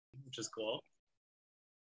which is cool.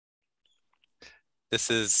 This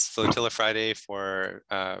is Flotilla Friday for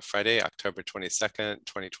Friday, October 22nd,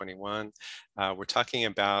 2021. We're talking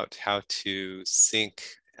about how to sync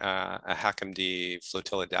a HackMD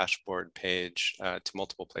Flotilla dashboard page to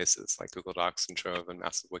multiple places like Google Docs and Trove and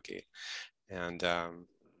MassiveWiki. And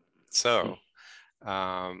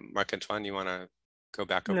Marc-Antoine, you want to go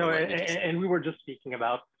back over what you just said? And we were just speaking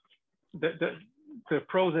about the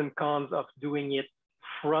pros and cons of doing it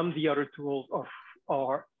from the other tools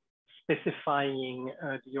or specifying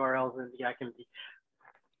the URLs in the HackMD.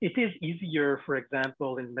 It is easier, for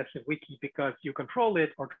example, in MassiveWiki because you control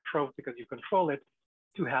it, or Trove because you control it,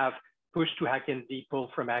 to have push to HackMD,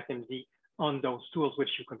 pull from HackMD on those tools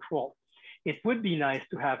which you control. It would be nice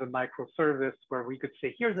to have a microservice where we could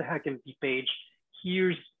say, here's a HackMD page,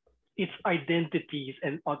 here's its identities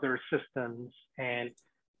and other systems, and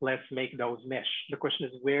let's make those mesh. The question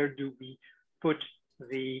is, where do we put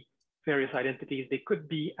the various identities? They could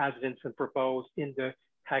be, as Vincent proposed, in the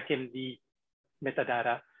HackMD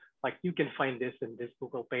metadata. Like you can find this in this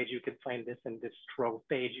Google page, you can find this in this Trove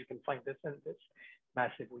page, you can find this in this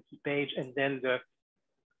MassiveWiki page, and then the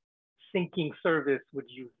syncing service would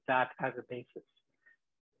use that as a basis.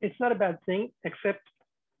 It's not a bad thing, except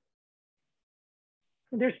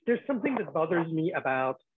there's something that bothers me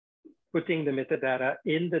about putting the metadata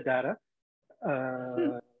in the data.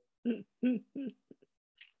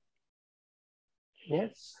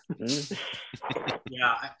 Yes.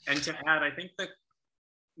 Yeah, and to add, I think that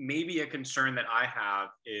maybe a concern that I have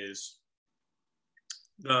is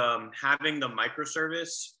having the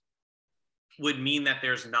microservice would mean that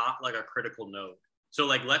there's not like a critical node. So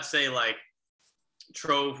like, let's say like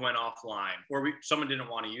Trove went offline or someone didn't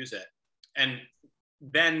want to use it. And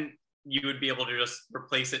then you would be able to just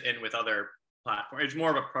replace it in with other platforms. It's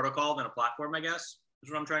more of a protocol than a platform, I guess,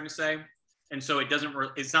 is what I'm trying to say. And so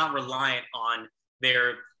it's not reliant on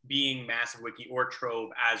there being MassiveWiki or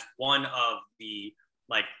Trove as one of the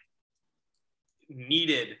like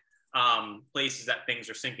needed places that things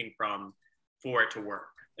are syncing from for it to work,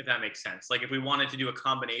 if that makes sense. Like if we wanted to do a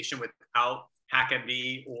combination without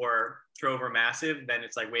HackMD or Trove or Massive, then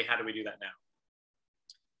it's like, wait, how do we do that now?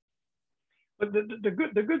 But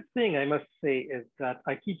the good thing I must say is that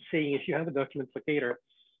I keep saying if you have a document locator,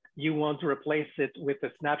 you want to replace it with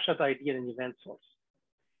a snapshot ID and an event source.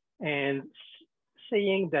 And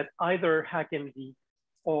saying that either HackMD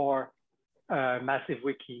or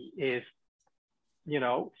MassiveWiki is, you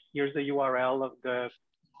know, here's the URL of the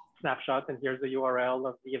snapshot and here's the URL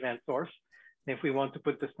of the event source. And if we want to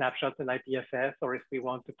put the snapshot in IPFS or if we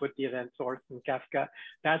want to put the event source in Kafka,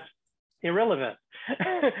 that's irrelevant.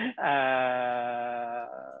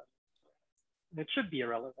 It should be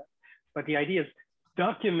irrelevant. But the idea is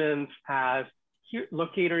documents as here,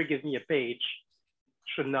 locator gives me a page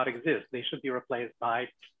should not exist. They should be replaced by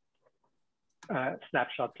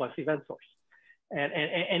snapshot plus event source.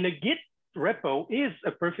 And the Git repo is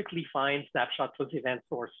a perfectly fine snapshot plus event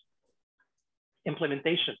source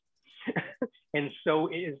implementation. And so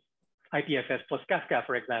is IPFS plus Kafka,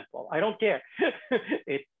 for example. I don't care.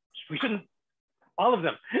 We shouldn't, all of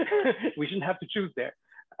them, we shouldn't have to choose there.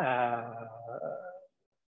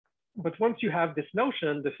 But once you have this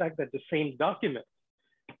notion, the fact that the same document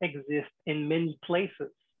exists in many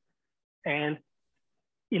places, and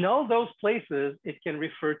in all those places, it can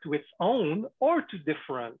refer to its own or to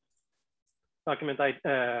different document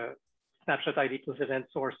snapshot ID plus event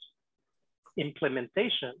source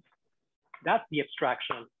implementations. That's the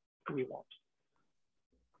abstraction we want.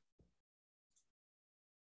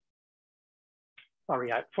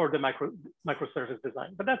 Sorry, for the microservice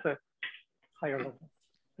design, but that's a higher level.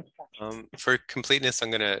 For completeness,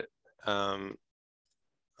 I'm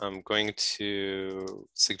going to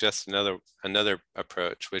suggest another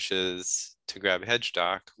approach, which is to grab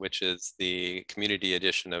HedgeDoc, which is the community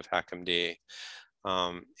edition of HackMD,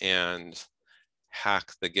 and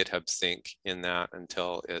hack the GitHub sync in that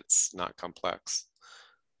until it's not complex.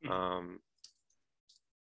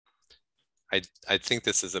 I think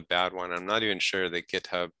this is a bad one. I'm not even sure that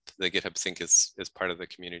the GitHub sync is part of the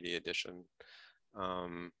community edition.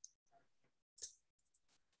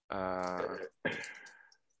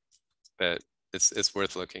 But it's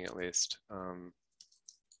worth looking at least.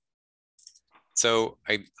 So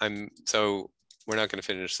we're not going to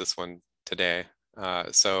finish this one today.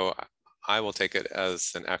 So I will take it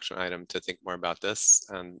as an action item to think more about this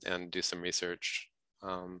and do some research.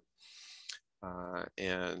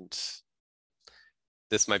 And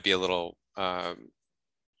this might be a little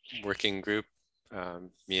working group,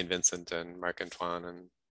 me and Vincent and Marc-Antoine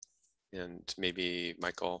and maybe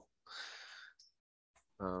Michael.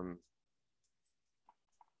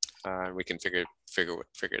 We can figure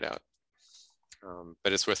it out.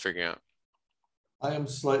 But it's worth figuring out. I am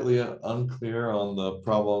slightly unclear on the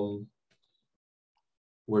problem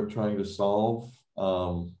we're trying to solve.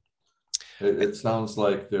 It sounds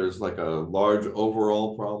like there's like a large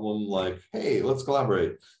overall problem, like, hey, let's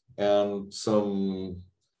collaborate, and some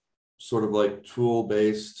sort of like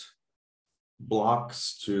tool-based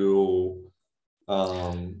blocks to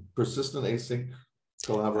persistent async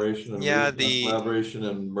collaboration and Yeah, collaboration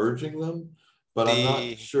and merging them. But I'm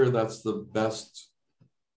not sure that's the best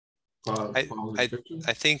problem description.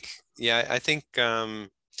 I think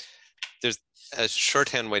there's a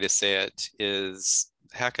shorthand way to say it is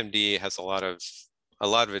HackMD has a lot of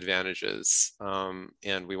advantages,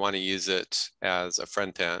 and we want to use it as a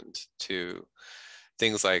front end to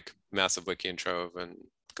things like Massive Wiki and Trove and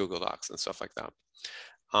Google Docs and stuff like that.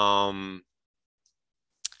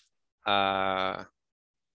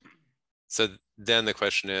 So then the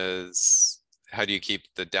question is, how do you keep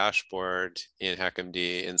the dashboard in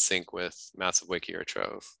HackMD in sync with Massive Wiki or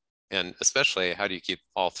Trove? And especially, how do you keep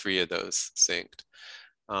all three of those synced?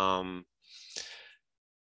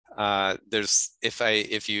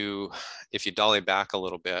 If you dolly back a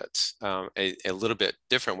little bit, a little bit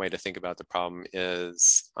different way to think about the problem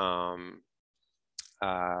is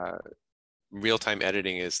real-time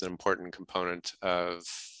editing is an important component of,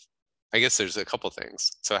 I guess there's a couple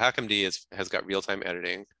things. So HackMD has got real-time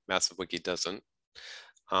editing. Massive Wiki doesn't.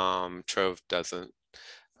 Trove doesn't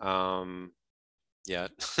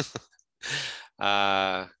yet.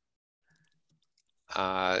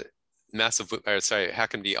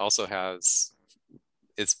 HackMD also has,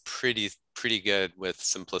 it's pretty good with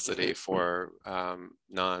simplicity for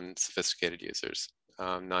non-sophisticated users,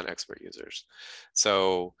 non-expert users.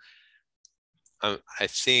 So I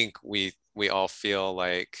think we all feel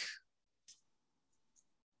like,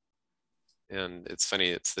 and it's funny,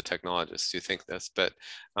 it's the technologists who think this, but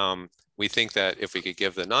we think that if we could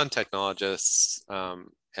give the non-technologists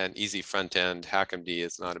an easy front end, HackMD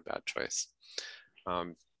is not a bad choice.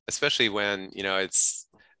 Especially when, you know,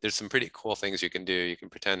 there's some pretty cool things you can do. You can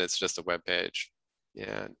pretend it's just a web page.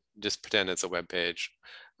 Yeah, just pretend it's a web page.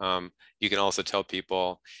 You can also tell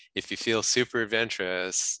people, if you feel super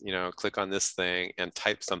adventurous, you know, click on this thing and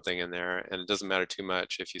type something in there. And it doesn't matter too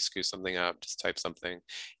much if you screw something up, just type something.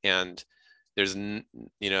 And there's,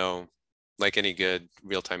 you know, like any good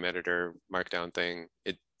real-time editor markdown thing,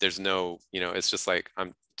 there's no, you know, it's just like,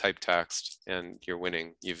 I'm type text and you're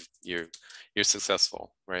winning. You're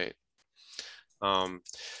successful, right?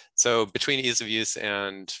 So between ease of use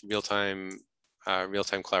and real-time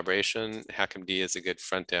collaboration, HackMD is a good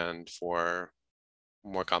front end for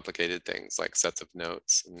more complicated things like sets of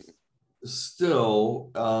notes. And still,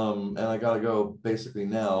 and I gotta go basically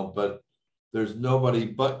now, but there's nobody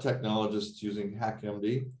but technologists using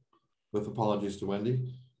HackMD, with apologies to Wendy.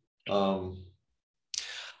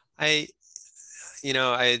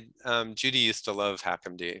 Judy used to love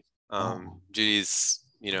HackMD. Judy's,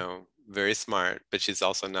 you know, very smart, but she's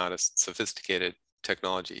also not a sophisticated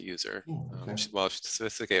technology user. Okay. She's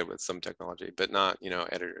sophisticated with some technology, but not, you know,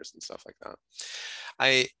 editors and stuff like that.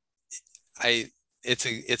 It's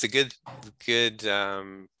a good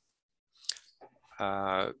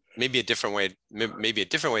maybe a different way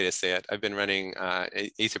to say it. I've been running an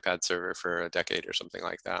Etherpad server for a decade or something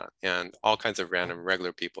like that, and all kinds of random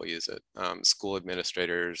regular people use it. School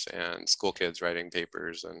administrators and school kids writing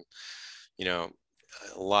papers, and, you know,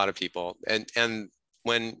 a lot of people. And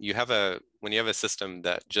when you have a system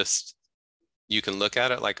that just, you can look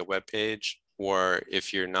at it like a web page, or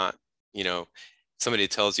if you're not, you know, somebody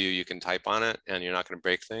tells you you can type on it and you're not going to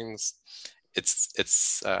break things.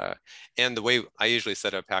 And the way I usually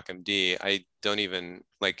set up HackMD, I don't even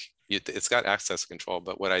it's got access control,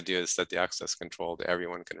 but what I do is set the access control to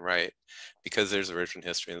everyone can write, because there's a version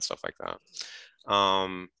history and stuff like that.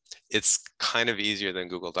 It's kind of easier than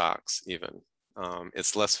Google Docs even.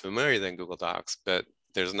 It's less familiar than Google Docs, but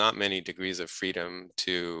there's not many degrees of freedom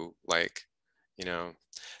to, like, you know,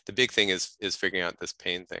 the big thing is figuring out this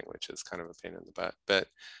pain thing, which is kind of a pain in the butt.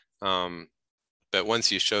 But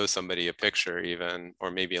once you show somebody a picture even,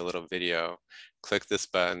 or maybe a little video, click this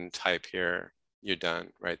button, type here, you're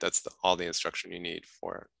done, right? That's all the instruction you need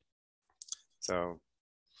for it. So.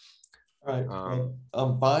 All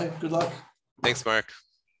right, bye, good luck. Thanks, Mark.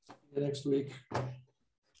 See you next week.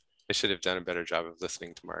 I should have done a better job of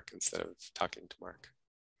listening to Mark instead of talking to Mark.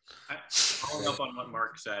 Following up on what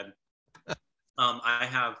Mark said,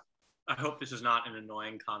 I hope this is not an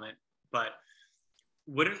annoying comment, but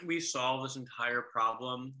wouldn't we solve this entire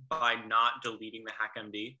problem by not deleting the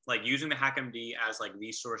HackMD, like using the HackMD as like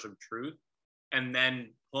the source of truth, and then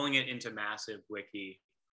pulling it into Massive Wiki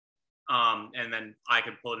and then I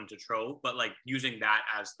could pull it into Trove. But like using that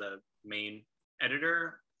as the main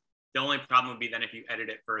editor, the only problem would be then if you edit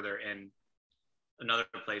it further in another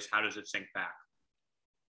place, how does it sync back?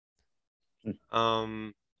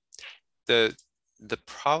 The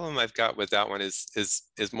problem I've got with that one is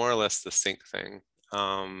more or less the sync thing.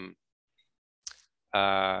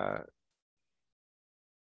 I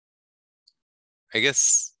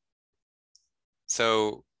guess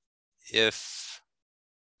so.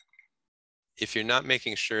 If you're not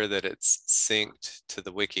making sure that it's synced to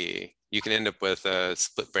the wiki, you can end up with a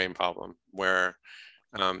split brain problem where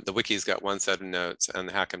the wiki's got one set of notes and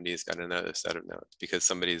the HackMD's got another set of notes because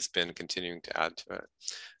somebody's been continuing to add to it.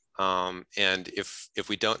 And if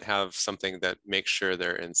we don't have something that makes sure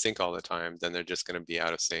they're in sync all the time, then they're just going to be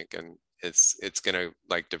out of sync, and it's going to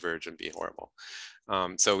like diverge and be horrible.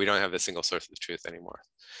 So we don't have a single source of truth anymore.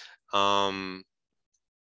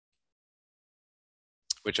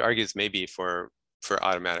 Which argues maybe for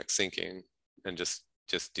automatic syncing and just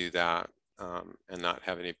do that and not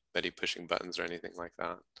have anybody pushing buttons or anything like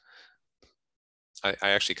that. I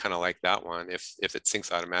actually kind of like that one. If it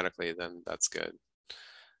syncs automatically, then that's good.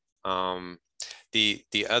 Another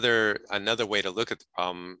way to look at the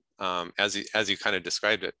problem, as you kind of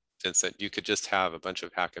described it, Vincent, you could just have a bunch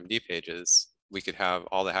of HackMD pages. We could have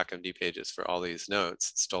all the HackMD pages for all these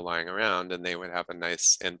notes still lying around, and they would have a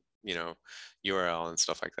nice and URL and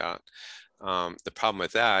stuff like that. The problem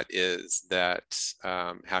with that is that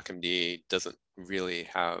HackMD doesn't really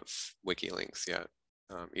have wiki links yet,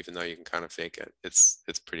 even though you can kind of fake it. It's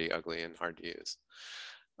pretty ugly and hard to use.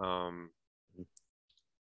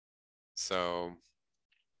 So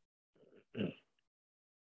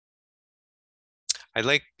I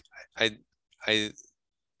like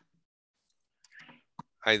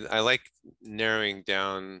narrowing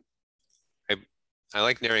down. I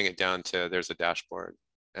like narrowing it down to there's a dashboard,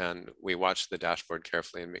 and we watch the dashboard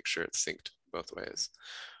carefully and make sure it's synced both ways.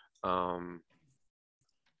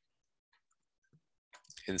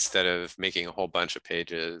 Instead of making a whole bunch of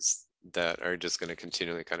pages that are just going to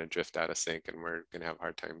continually kind of drift out of sync, and we're going to have a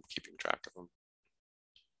hard time keeping track of them.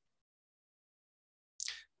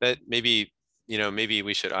 But maybe, maybe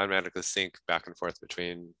we should automatically sync back and forth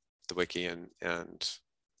between the wiki and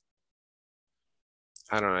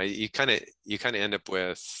I don't know, you kind of end up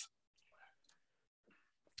with,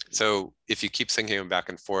 so if you keep syncing them back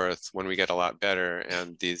and forth, when we get a lot better,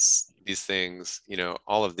 and these things,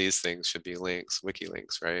 all of these things should be links, wiki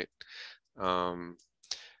links, right? When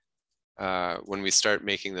we start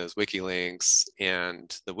making those wiki links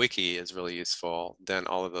and the wiki is really useful, then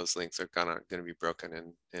all of those links are going to be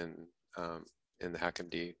broken in the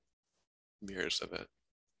HackMD mirrors of it.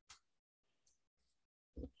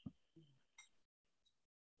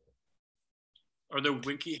 How do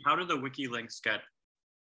the wiki links get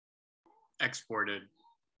exported,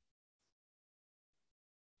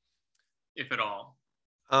 if at all?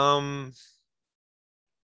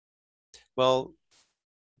 Well,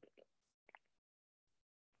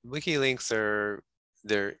 wiki links they're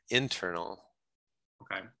internal.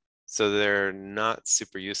 Okay. So they're not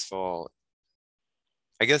super useful.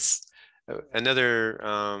 I guess another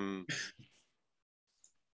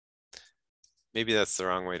maybe that's the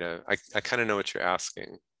wrong way to, I kind of know what you're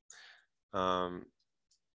asking.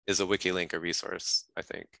 Is a wiki link a resource, I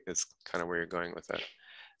think, is kind of where you're going with it.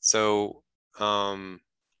 So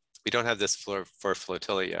we don't have this for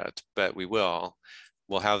Flotilla yet, but we will.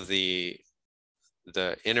 We'll have the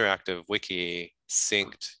interactive wiki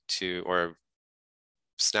synced to, or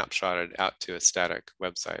snapshotted out to a static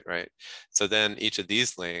website, right? So then each of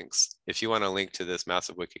these links, if you want to link to this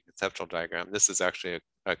massive wiki conceptual diagram, this is actually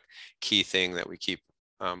a key thing that we keep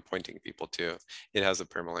pointing people to. It has a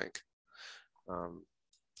permalink, and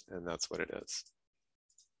that's what it is.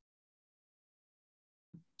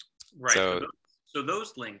 Right. So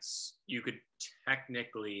those links, you could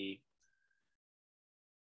technically,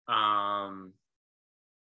 can't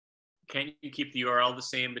you keep the URL the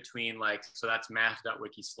same between, like, so that's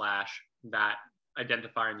math.wiki/ that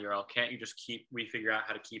identifier in the URL. Can't you just we figure out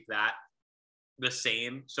how to keep that the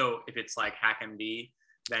same? So if it's like HackMD,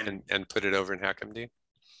 then and put it over in HackMD.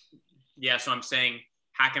 Yeah. So I'm saying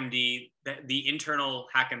HackMD, the internal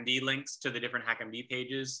HackMD links to the different HackMD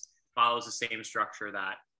pages follows the same structure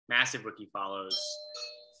that Massive Wiki follows,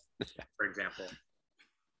 for example.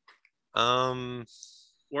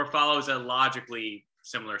 Or follows a logically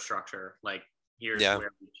similar structure, like here's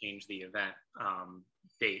where we change the event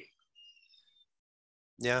date.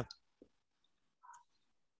 Yeah,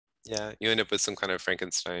 you end up with some kind of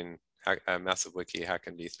Frankenstein Massive Wiki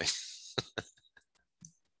HackMD thing.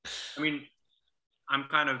 I mean, I'm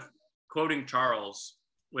kind of quoting Charles,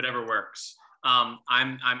 whatever works. I'm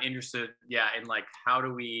interested, yeah, in like how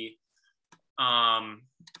do we,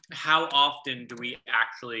 how often do we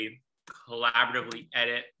actually collaboratively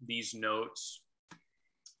edit these notes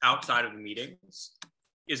outside of the meetings?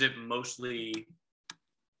 Is it mostly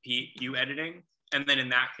you editing? And then in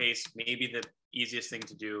that case, maybe the easiest thing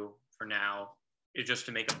to do for now is just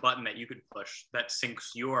to make a button that you could push that syncs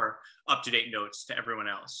your up-to-date notes to everyone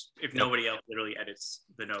else, if nobody else literally edits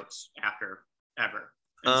the notes after ever.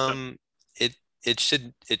 It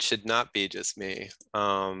should not be just me.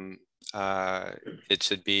 It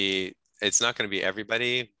should be, it's not going to be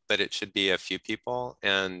everybody, but it should be a few people,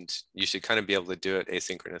 and you should kind of be able to do it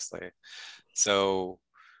asynchronously. So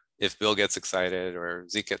if Bill gets excited or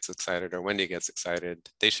Zeke gets excited or Wendy gets excited,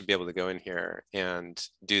 they should be able to go in here and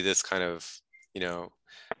do this kind of, you know,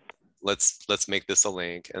 let's make this a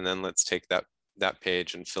link, and then let's take that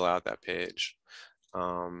page and fill out that page.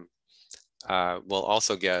 We'll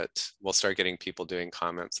start getting people doing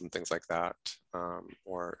comments and things like that,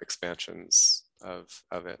 or expansions of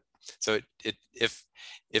it. So if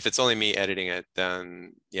it's only me editing it,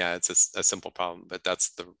 then yeah, it's a simple problem, but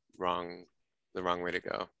that's the wrong way to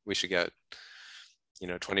go. We should get,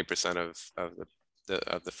 20% of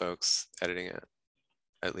the folks editing it,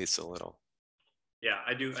 at least a little. Yeah,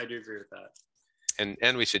 I do agree with that.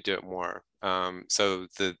 And we should do it more. So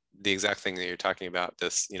the exact thing that you're talking about,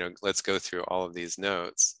 this, let's go through all of these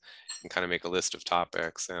notes and kind of make a list of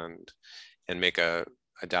topics and make a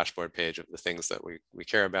dashboard page of the things that we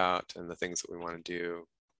care about and the things that we want to do,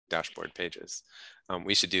 dashboard pages.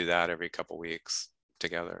 We should do that every couple weeks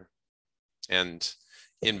together. And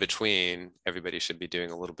in between, everybody should be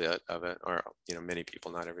doing a little bit of it, or many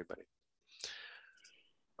people, not everybody.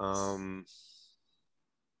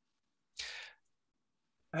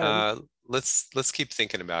 Let's keep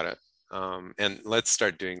thinking about it, and let's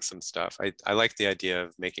start doing some stuff. I like the idea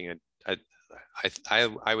of making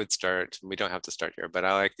I would start. We don't have to start here, but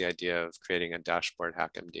I like the idea of creating a dashboard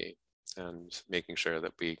HackMD and making sure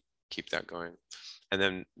that we keep that going, and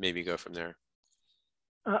then maybe go from there.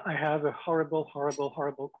 I have a horrible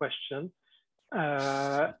question.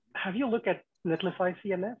 Have you looked at Netlify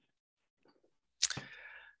CMS?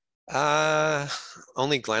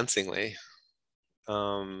 Only glancingly.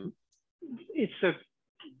 It's a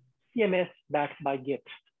CMS backed by Git.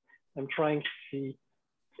 I'm trying to see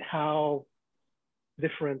how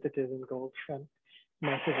different it is in Gold from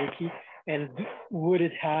Massive Wiki, and would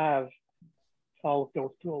it have all of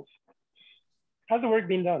those tools? How's the work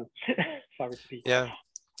being done? Sorry to be. Yeah,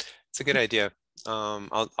 it's a good idea.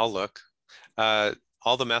 I'll look.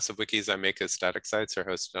 All the massive wikis I make as static sites are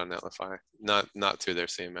hosted on Netlify, not through their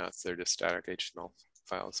CMS. They're just static HTML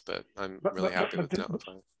files, but I'm really happy with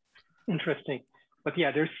Netlify. Interesting. But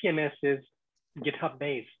yeah, their CMS is GitHub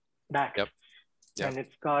based back. Yep. And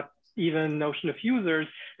it's got even notion of users,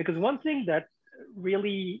 because one thing that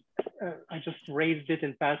really, I just raised it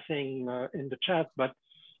in passing in the chat, but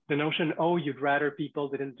the notion, you'd rather people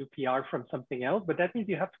didn't do PR from something else, but that means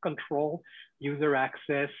you have to control user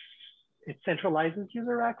access. It centralizes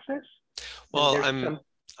user access. Well,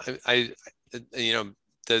 a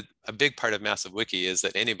big part of Massive Wiki is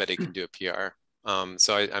that anybody can do a PR.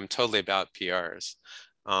 So I'm totally about PRs.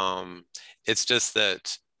 It's just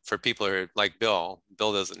that for people who are like Bill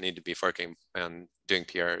doesn't need to be forking and doing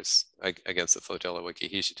PRs against the Flotilla Wiki.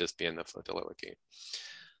 He should just be in the Flotilla Wiki.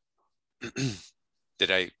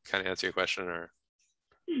 Did I kind of answer your question, or?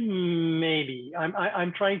 Maybe.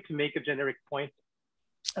 I'm trying to make a generic point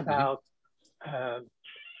about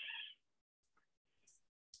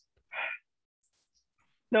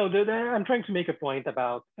I'm trying to make a point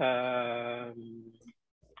about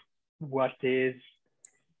what is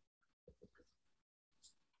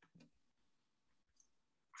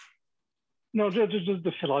just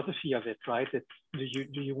the philosophy of it, right? It's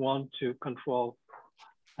do you want to control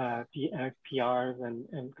PRs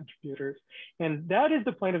and contributors? And that is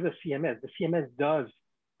the point of the CMS. The CMS does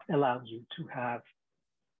allow you to have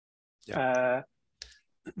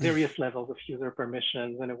various levels of user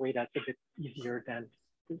permissions in a way that's a bit easier than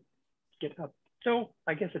GitHub. So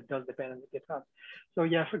I guess it does depend on the GitHub. So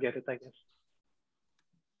yeah, forget it, I guess.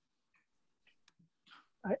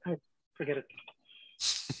 I forget it.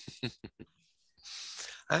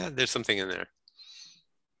 There's something in there.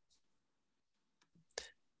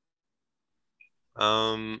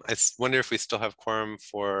 I wonder if we still have quorum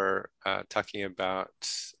for talking about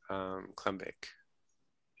Clembake,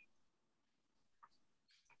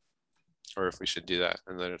 or if we should do that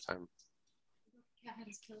another time.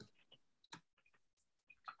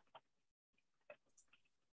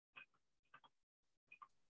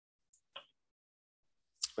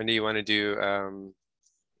 When do you want to do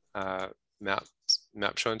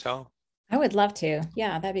map show and tell? I would love to.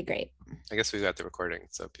 Yeah, that'd be great. I guess we've got the recording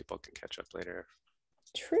so people can catch up later.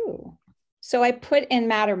 True. So I put in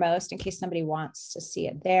Mattermost in case somebody wants to see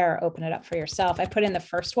it there, open it up for yourself. I put in the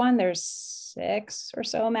first one. There's 6 or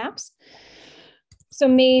so maps. So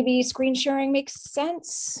maybe screen sharing makes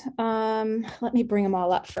sense. Let me bring them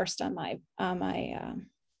all up first on my computer.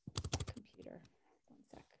 1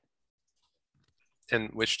 sec. And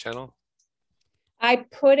which channel? I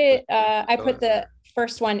put the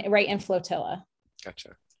first one right in Flotilla.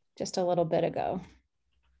 Gotcha. Just a little bit ago,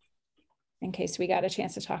 in case we got a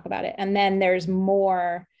chance to talk about it. And then there's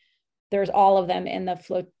more. There's all of them in the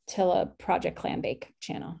Flotilla Project Clambake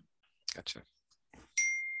channel. Gotcha.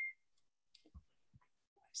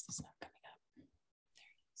 Is this not coming up? There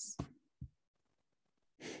it is.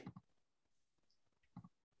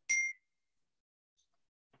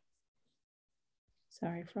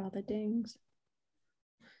 Sorry for all the dings.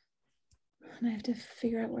 And I have to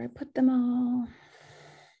figure out where I put them all.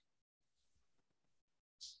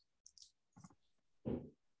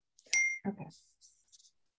 Okay.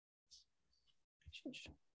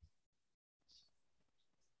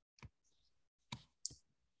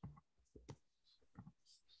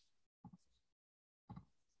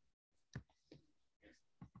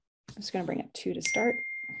 I'm just going to bring up 2 to start.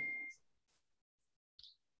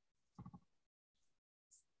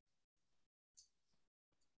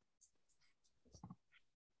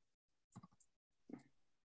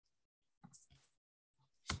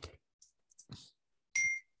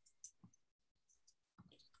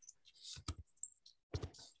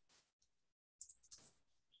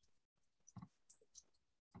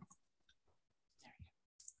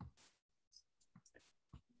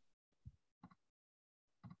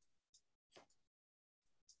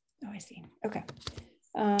 Oh, I see. Okay.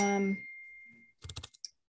 Share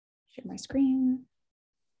my screen.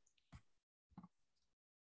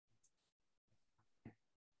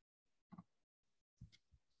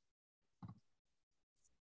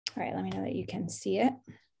 All right, let me know that you can see it.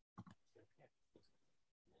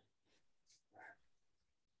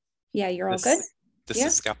 Yeah, you're all good? This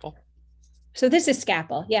is Scapel? So this is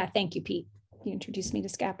Scapel. Yeah, thank you, Pete. You introduced me to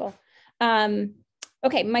Scapel.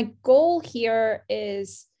 Okay, my goal here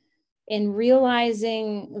is in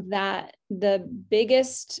realizing that the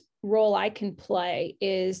biggest role I can play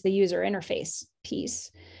is the user interface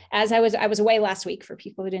piece. As I was away last week, for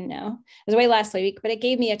people who didn't know, I was away last week, but it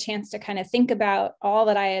gave me a chance to kind of think about all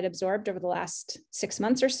that I had absorbed over the last 6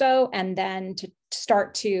 months or so, and then to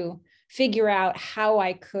start to figure out how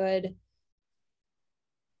I could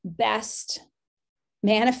best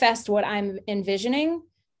manifest what I'm envisioning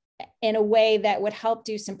in a way that would help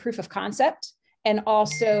do some proof of concept and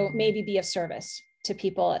also maybe be of service to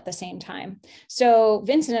people at the same time. So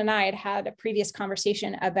Vincent and I had a previous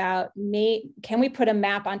conversation about, can we put a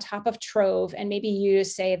map on top of Trove and maybe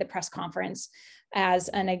use, say, the press conference as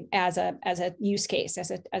a use case,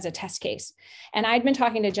 as a test case. And I'd been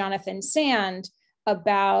talking to Jonathan Sand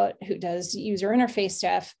who does user interface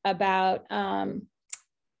stuff, about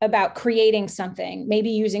creating something, maybe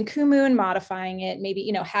using Kumu and modifying it,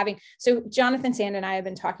 maybe, so Jonathan Sand and I have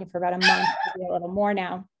been talking for about a month, maybe a little more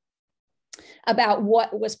now, about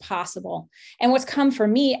what was possible. And what's come for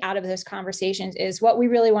me out of those conversations is what we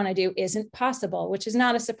really want to do isn't possible, which is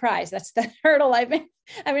not a surprise. That's the hurdle I've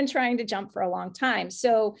been trying to jump for a long time.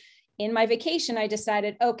 So in my vacation, I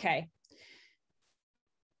decided, okay,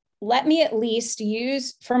 let me at least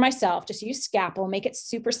just use Scapel, make it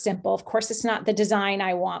super simple. Of course, it's not the design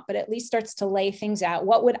I want, but at least starts to lay things out.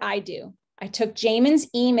 What would I do? I took Jamin's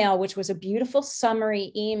email, which was a beautiful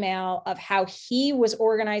summary email of how he was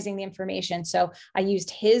organizing the information. So I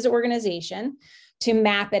used his organization to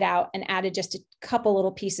map it out and added just a couple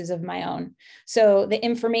little pieces of my own. So the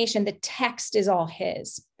information, the text is all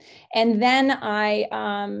his. And then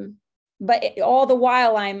but all the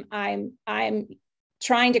while I'm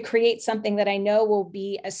trying to create something that I know will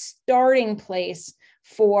be a starting place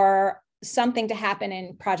for something to happen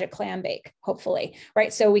in Project Clambake, hopefully,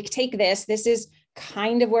 right? So we take this is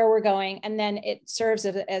kind of where we're going, and then it serves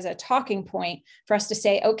as a talking point for us to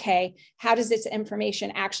say, okay, how does this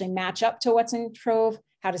information actually match up to what's in Trove?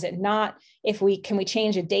 How does it not? Can we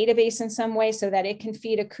change a database in some way so that it can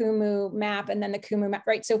feed a Kumu map and then the Kumu map,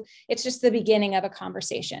 right? So it's just the beginning of a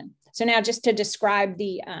conversation. So now just to describe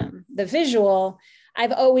the visual,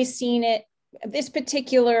 I've always seen it, this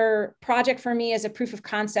particular project for me is a proof of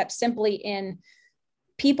concept simply in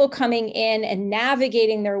people coming in and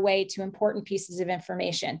navigating their way to important pieces of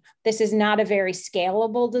information. This is not a very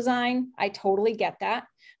scalable design. I totally get that.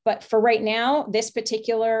 But for right now, this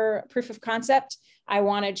particular proof of concept, I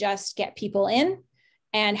want to just get people in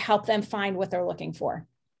and help them find what they're looking for.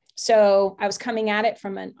 So I was coming at it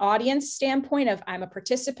from an audience standpoint of I'm a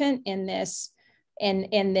participant in this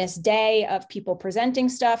day of people presenting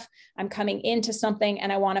stuff. I'm coming into something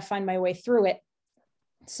and I want to find my way through it.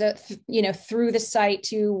 So, through the site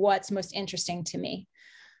to what's most interesting to me.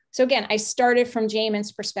 So again, I started from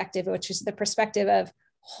Jamin's perspective, which is the perspective of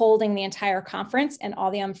holding the entire conference and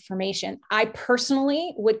all the information. I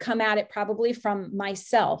personally would come at it probably from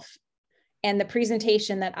myself and the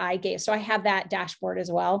presentation that I gave. So I have that dashboard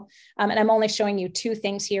as well. And I'm only showing you 2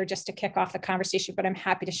 things here just to kick off the conversation, but I'm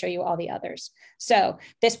happy to show you all the others. So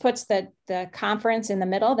this puts the conference in the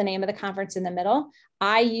middle, the name of the conference in the middle.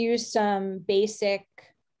 I use some basic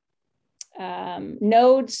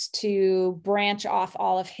nodes to branch off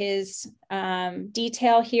all of his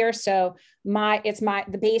detail here. So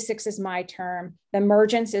the basics is my term, the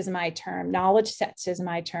emergence is my term, knowledge sets is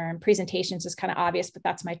my term, presentations is kind of obvious, but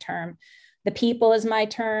that's my term. The people is my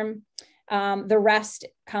term. The rest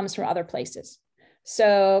comes from other places.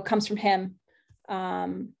 So comes from him.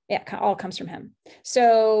 All comes from him.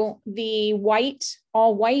 So the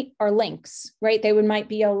all white are links, right? They might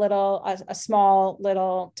be a small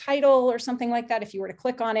little title or something like that if you were to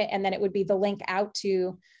click on it, and then it would be the link out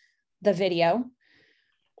to the video.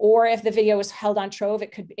 Or if the video was held on Trove,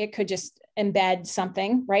 it could just embed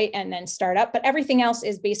something, right? And then start up. But everything else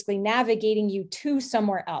is basically navigating you to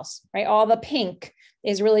somewhere else, right? All the pink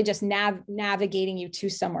is really just navigating you to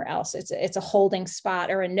somewhere else. It's a holding spot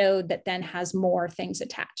or a node that then has more things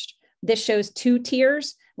attached. This shows 2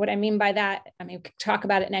 tiers. What I mean by that, we can talk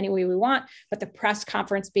about it in any way we want, but the press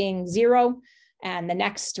conference being 0 and the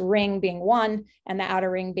next ring being 1 and the outer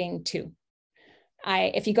ring being 2.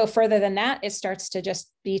 If you go further than that, it starts to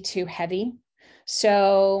just be too heavy.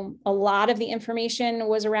 So a lot of the information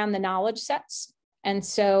was around the knowledge sets. And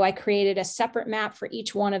so I created a separate map for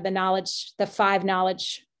each one of the 5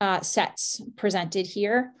 knowledge sets presented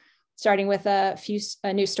here, starting with a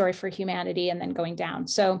news story for humanity and then going down.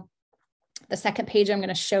 So the second page I'm going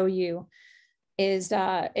to show you is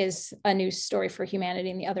a news story for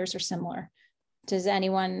humanity, and the others are similar. Does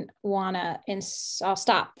anyone want to, I'll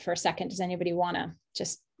stop for a second. Does anybody want to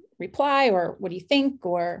just reply, or what do you think,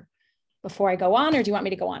 or before I go on, or do you want me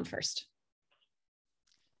to go on first?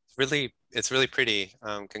 It's really pretty.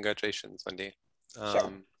 Congratulations, Wendy.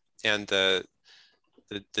 Sure. And the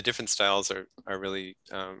different styles are really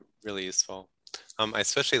really useful. I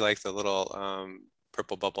especially like the little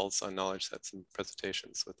purple bubbles on knowledge sets and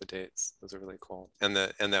presentations with the dates. Those are really cool. And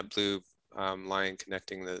that blue line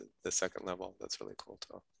connecting the second level. That's really cool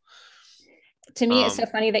too. To me, it's so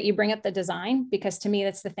funny that you bring up the design, because to me,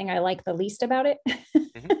 that's the thing I like the least about it,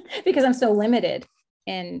 because I'm so limited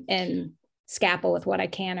in Scapple with what I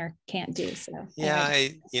can or can't do. So yeah,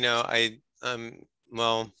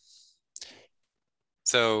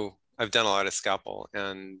 so I've done a lot of Scapple,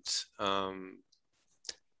 and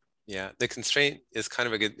yeah, the constraint is kind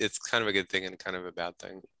of a good thing and kind of a bad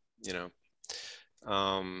thing,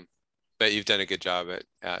 but you've done a good job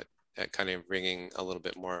at kind of bringing a little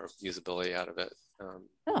bit more usability out of it.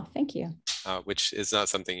 Oh, thank you. Which is not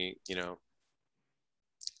something,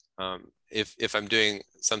 if I'm doing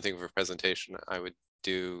something for presentation, I would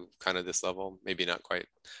do kind of this level, maybe not quite.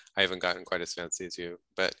 I haven't gotten quite as fancy as you,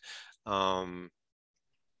 but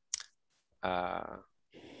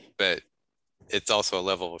it's also a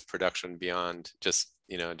level of production beyond just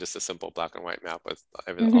a simple black and white map with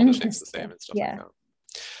all the shapes the same and stuff like that.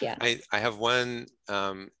 Yeah. I have one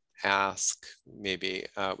ask maybe,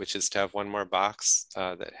 which is to have one more box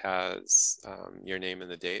that has your name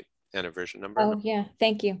and the date and a version number. Oh yeah,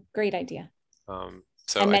 thank you. Great idea.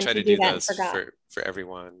 So I try to do those for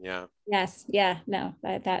everyone. Yeah. Yes. Yeah. No,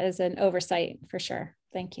 that is an oversight for sure.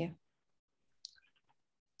 Thank you.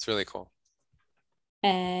 It's really cool.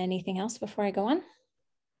 Anything else before I go on?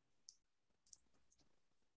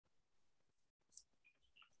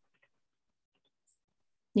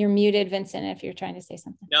 You're muted, Vincent, if you're trying to say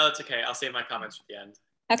something. No, it's okay. I'll save my comments for the end.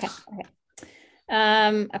 Okay.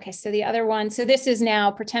 Okay. So the other one, so this is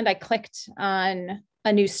now, pretend I clicked on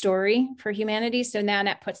a new story for humanity. So now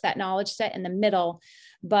that puts that knowledge set in the middle,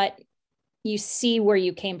 but you see where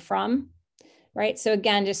you came from, right? So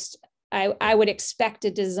again, just I would expect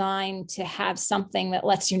a design to have something that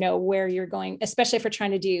lets you know where you're going, especially if we're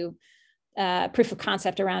trying to do proof of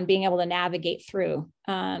concept around being able to navigate through.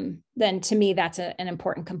 Then to me, that's an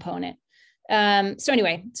important component. So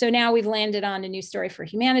anyway, so now we've landed on a new story for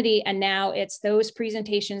humanity, and now it's those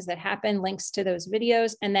presentations that happen, links to those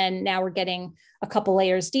videos. And then now we're getting a couple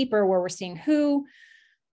layers deeper where we're seeing who,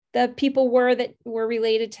 the people were that were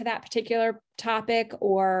related to that particular topic,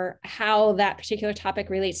 or how that particular topic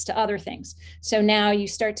relates to other things. So now you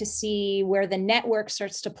start to see where the network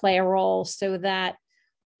starts to play a role, so that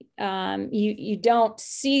you don't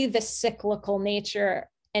see the cyclical nature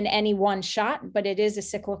in any one shot, but it is a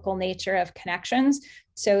cyclical nature of connections,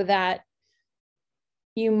 so that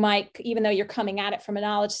you might, even though you're coming at it from a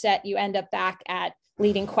knowledge set, you end up back at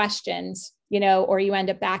leading questions, you know, or you end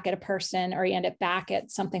up back at a person, or you end up back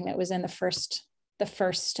at something that was in the first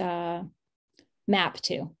map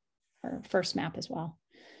too, or first map as well.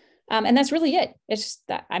 And that's really it. It's just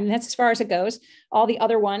that, I mean, that's as far as it goes. All the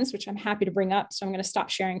other ones, which I'm happy to bring up. So I'm going to stop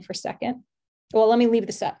sharing for a second. Well, let me leave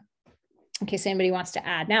this up in case anybody wants to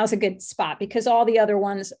add. Now is a good spot, because all the other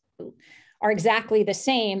ones are exactly the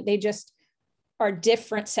same. They just are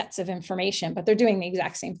different sets of information, but they're doing the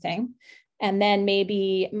exact same thing. And then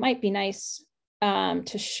maybe it might be nice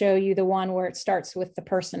to show you the one where it starts with the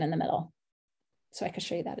person in the middle. So I could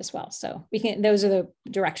show you that as well. So we can, those are the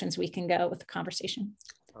directions we can go with the conversation.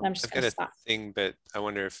 I'm just going to stop. Thing, but I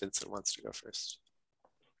wonder if Vincent wants to go first.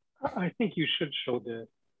 I think you should show the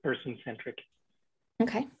person-centric.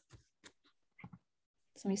 Okay.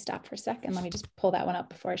 So let me stop for a second. Let me just pull that one up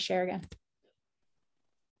before I share again.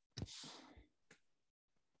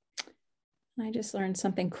 I just learned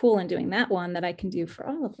something cool in doing that one that I can do for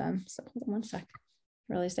all of them. So hold on one sec.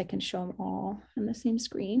 I realized I can show them all on the same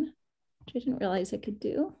screen, which I didn't realize I could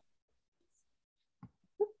do.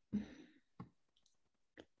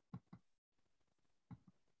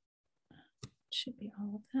 Should be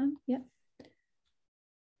all of them. Yep.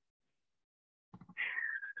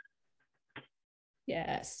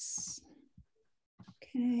 Yes.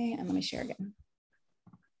 Okay, and let me share again.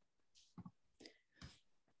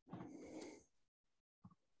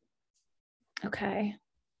 Okay.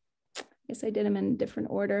 I guess I did them in different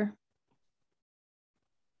order.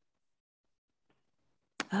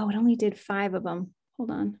 Oh, it only did 5 of them.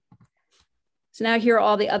 Hold on. So now here are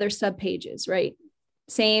all the other subpages, right?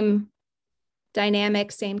 Same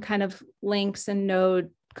dynamic, same kind of links and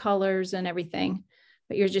node colors and everything,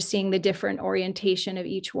 but you're just seeing the different orientation of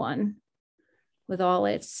each one with all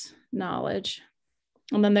its knowledge.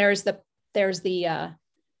 And then there's the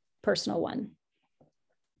personal one.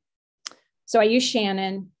 So I use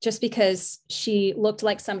Shannon just because she looked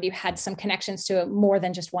like somebody who had some connections to more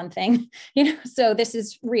than just one thing, you know, so this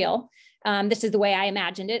is real. This is the way I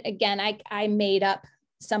imagined it. Again, I made up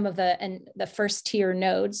some of the first tier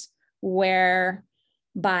nodes where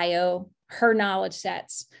bio, her knowledge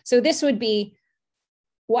sets. So this would be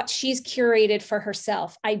what she's curated for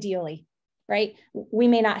herself, ideally, right? We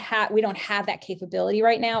don't have that capability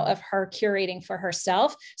right now of her curating for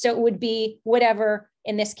herself. So it would be whatever,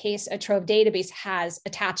 in this case, a Trove database has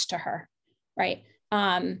attached to her, right?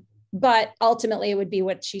 But ultimately it would be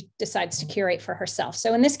what she decides to curate for herself.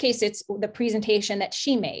 So in this case, it's the presentation that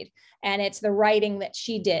she made, and it's the writing that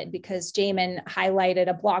she did, because Jamin highlighted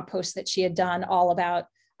a blog post that she had done all about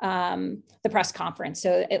the press conference.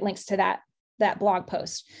 So it links to that blog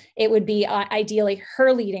post. It would be ideally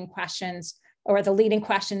her leading questions, or the leading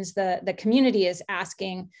questions the community is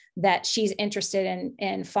asking that she's interested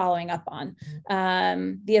in following up on,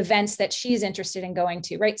 the events that she's interested in going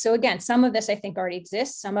to, right? So again, some of this I think already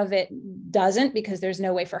exists, some of it doesn't, because there's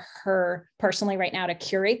no way for her personally right now to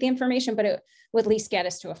curate the information, but it would at least get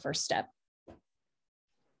us to a first step.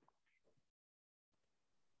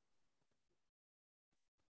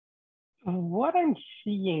 What I'm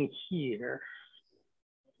seeing here,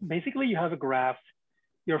 basically you have a graph,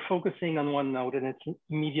 you're focusing on one node and its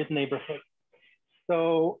immediate neighborhood.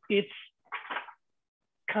 So it's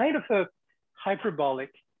kind of a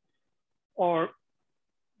hyperbolic or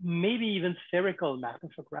maybe even spherical map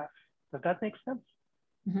of a graph. Does that make sense?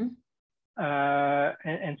 Mm-hmm.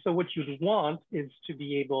 And so what you'd want is to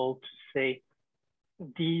be able to say,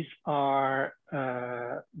 these are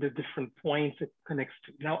the different points it connects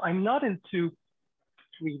to. Now, I'm not into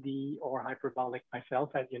 3D or hyperbolic myself,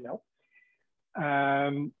 as you know.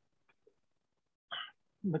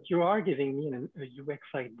 But you are giving me a UX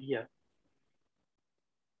idea,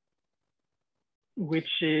 which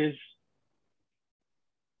is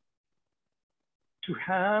to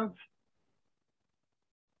have,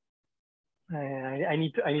 I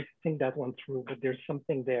need to think that one through, but there's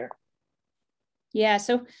something there. Yeah,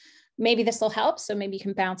 so maybe this will help. So maybe you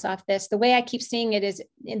can bounce off this. The way I keep seeing it is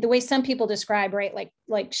in the way some people describe, right?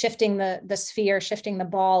 Like shifting the sphere, shifting the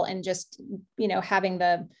ball, and just, you know, having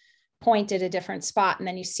the point at a different spot, and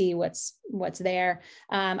then you see what's there.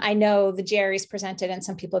 I know the Jerry's presented, and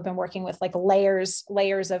some people have been working with like layers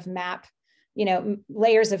of map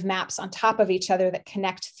layers of maps on top of each other that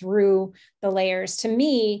connect through the layers. To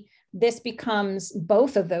me, this becomes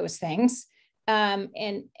both of those things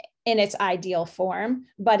in its ideal form,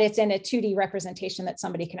 but it's in a 2D representation that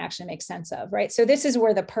somebody can actually make sense of, right? So this is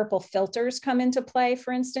where the purple filters come into play,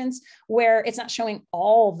 for instance, where it's not showing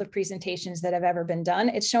all the presentations that have ever been done.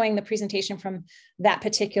 It's showing the presentation from that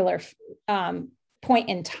particular point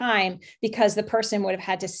in time, because the person would have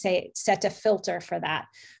had to set a filter for that,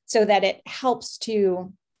 so that it helps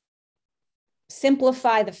to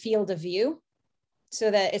simplify the field of view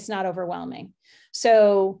so that it's not overwhelming.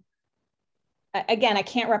 So again, I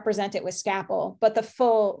can't represent it with Scapple, but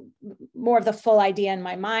more of the full idea in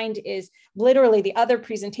my mind is literally the other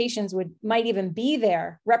presentations might even be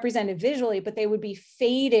there represented visually, but they would be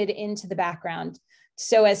faded into the background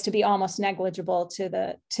so as to be almost negligible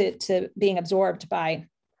to being absorbed by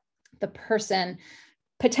the person,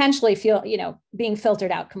 potentially being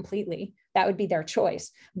filtered out completely. That would be their choice,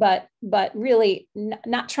 but really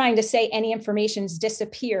not trying to say any information's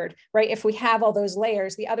disappeared, right? If we have all those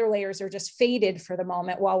layers, the other layers are just faded for the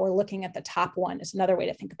moment while we're looking at the top one, is another way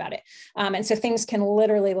to think about it. And so things can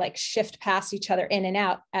literally like shift past each other in and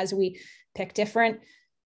out as we pick different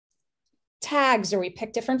tags, or we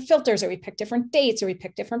pick different filters, or we pick different dates, or we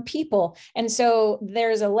pick different people. And so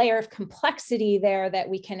there's a layer of complexity there that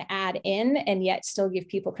we can add in and yet still give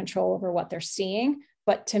people control over what they're seeing.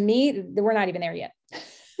 But to me, we're not even there yet.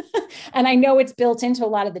 And I know it's built into a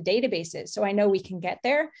lot of the databases, so I know we can get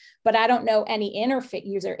there, but I don't know any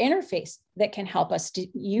user interface that can help us to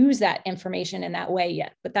use that information in that way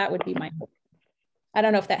yet. But that would be my hope. I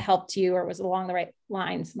don't know if that helped you or was along the right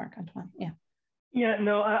lines, Marc-Antoine. Yeah. Yeah,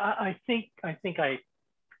 no, I think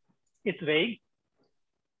it's vague,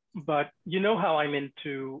 but you know how I'm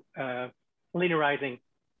into linearizing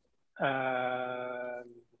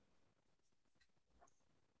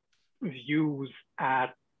views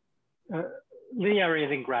at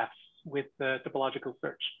linearizing graphs with topological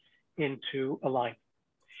search into a line.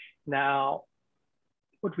 Now,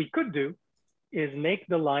 what we could do is make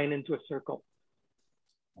the line into a circle.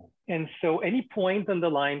 And so any point on the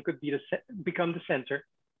line could be become the center,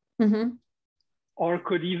 or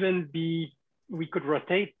could even be, we could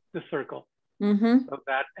rotate the circle so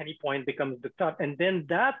that any point becomes the top. And then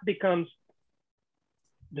that becomes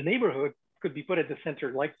the neighborhood, could be put at the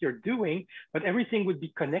center like you're doing, but everything would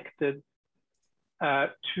be connected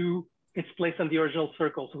to its place on the original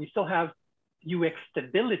circle. So we still have UX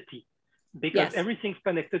stability because everything's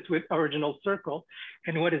connected to its original circle.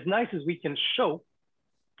 And what is nice is we can show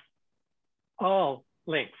all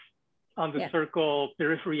links on the circle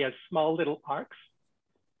periphery as small little arcs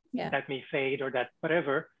that may fade or that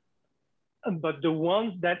whatever. But the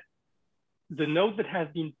ones that, the node that has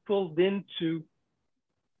been pulled into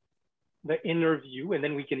the inner view, and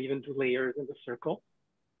then we can even do layers in the circle,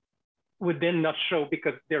 would then not show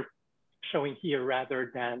because they're showing here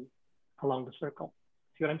rather than along the circle.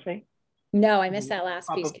 See what I'm saying? No, I missed that last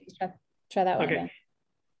piece. Can you try that one again?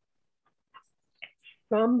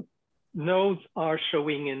 Some nodes are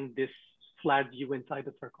showing in this flat view inside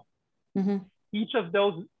the circle. Each of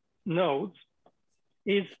those nodes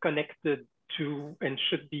is connected to and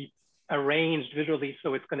should be arranged visually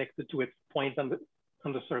so it's connected to its point on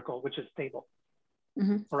the circle, which is stable,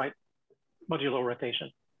 right? Modular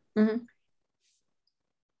rotation.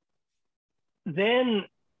 Then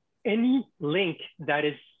any link that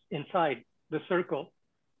is inside the circle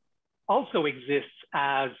also exists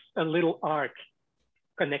as a little arc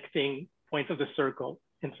connecting points of the circle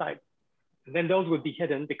inside. And then those would be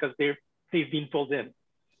hidden because they've been pulled in.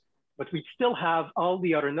 But we still have all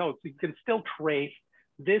the other nodes. You can still trace,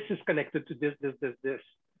 this is connected to this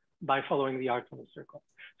by following the arcs on the circle.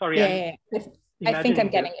 Sorry, I think I'm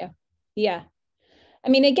getting you. Yeah. I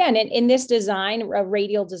mean, again, in this design, a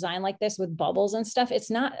radial design like this with bubbles and stuff, it's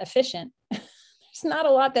not efficient. There's not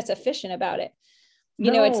a lot that's efficient about it.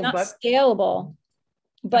 You know, it's not scalable,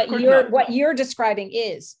 but what you're describing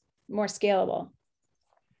is more scalable.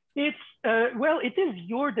 It's, well, it is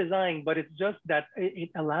your design, but it's just that it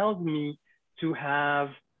allows me to have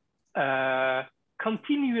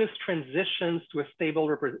continuous transitions to a stable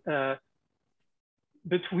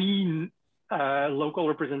between local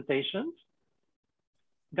representations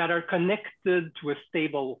that are connected to a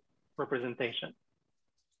stable representation,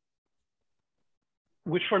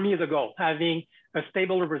 which for me is a goal. Having a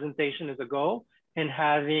stable representation is a goal, and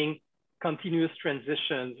having continuous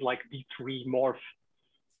transitions like B3 morph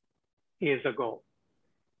is a goal.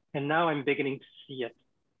 And now I'm beginning to see it.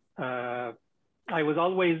 I was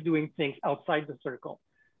always doing things outside the circle.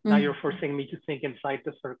 Now you're forcing me to think inside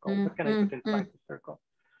the circle. What can I put inside the circle?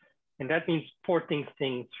 And that means porting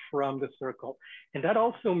things from the circle. And that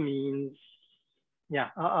also means, yeah,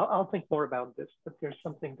 I'll think more about this, but there's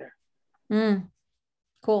something there.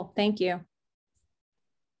 Cool, thank you.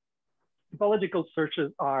 Topological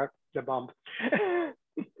searches are the bomb.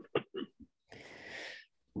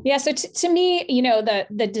 Yeah, so to me, you know,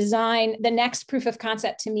 the design, the next proof of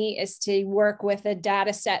concept to me is to work with a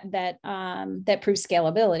data set that that proves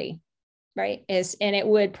scalability, right? And it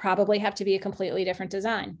would probably have to be a completely different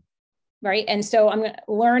design, right? And so I'm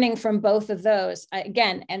learning from both of those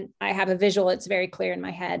again, and I have a visual, it's very clear in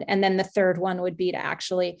my head. And then the third one would be to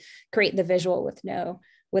actually create the visual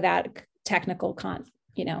without technical confines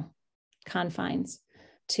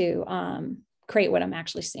to create what I'm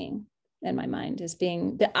actually seeing in my mind as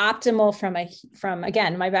being the optimal from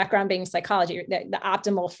again, my background being psychology, the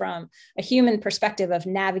optimal from a human perspective of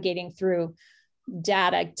navigating through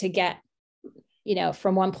data to get, you know,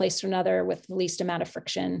 from one place to another with the least amount of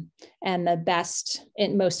friction and the best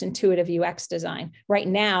and most intuitive UX design. Right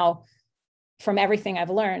now, from everything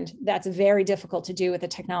I've learned, that's very difficult to do with a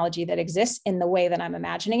technology that exists in the way that I'm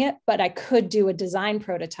imagining it, but I could do a design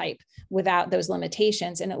prototype without those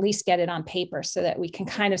limitations and at least get it on paper so that we can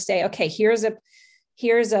kind of say, okay, here's a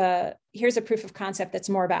proof of concept that's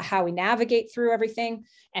more about how we navigate through everything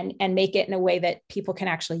and make it in a way that people can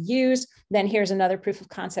actually use. Then here's another proof of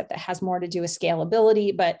concept that has more to do with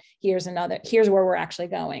scalability, but here's where we're actually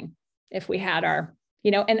going. If we had our,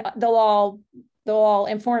 you know, and they'll all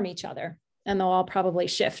inform each other. And they'll all probably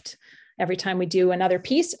shift every time we do another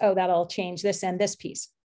piece. Oh, that'll change this and this piece.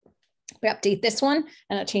 We update this one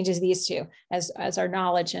and it changes these two as our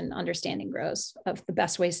knowledge and understanding grows of the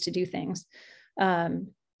best ways to do things.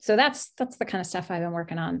 So that's the kind of stuff I've been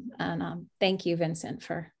working on. And thank you, Vincent,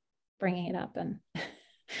 for bringing it up. And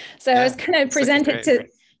so I was going to present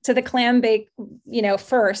it to the Clambake, you know,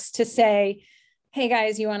 first to say, hey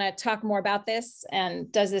guys, you want to talk more about this?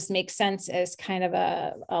 And does this make sense as kind of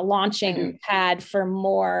a launching pad for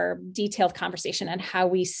more detailed conversation on how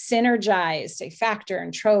we synergize, say, Factor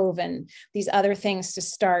and Trove and these other things to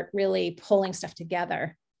start really pulling stuff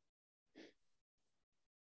together?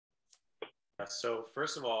 So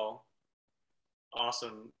first of all,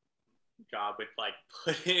 awesome job with like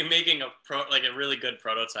making a really good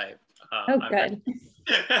prototype. Good.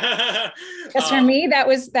 Because for me, that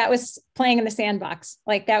was playing in the sandbox.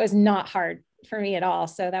 Like that was not hard for me at all.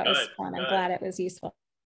 So that was fun. I'm glad it was useful.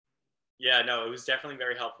 Yeah, no, it was definitely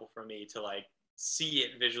very helpful for me to like see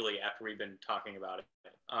it visually after we've been talking about it.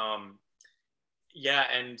 Yeah,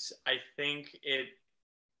 and I think it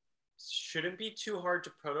shouldn't be too hard to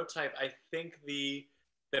prototype. I think the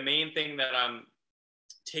main thing that I'm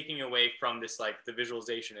taking away from this, like the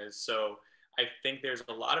visualization, is so I think there's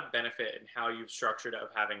a lot of benefit in how you've structured of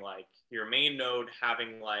having like your main node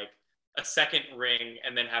having like a second ring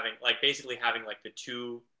and then having like basically having like the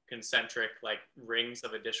two concentric like rings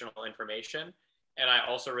of additional information. And I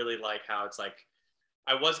also really like how it's like,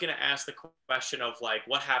 I was going to ask the question of like,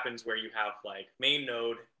 what happens where you have like main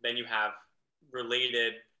node, then you have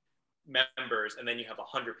related members, and then you have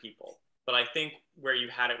 100 people. But I think where you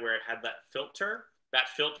had it, where it had that filter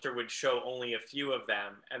would show only a few of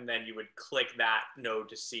them, and then you would click that node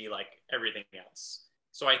to see like everything else.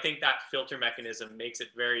 So I think that filter mechanism makes it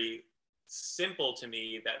very simple to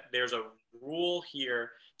me that there's a rule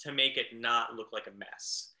here to make it not look like a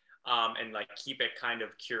mess, and like keep it kind of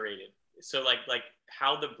curated. So like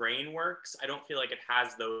how the brain works, I don't feel like it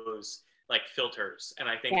has those like filters. And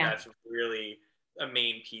I think that's really a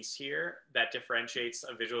main piece here that differentiates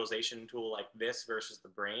a visualization tool like this versus the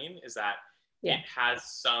brain, is that it has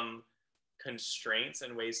some constraints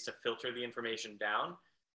and ways to filter the information down.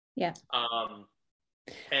 Yeah.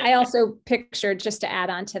 I also pictured, just to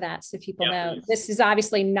add on to that, so people know, please. This is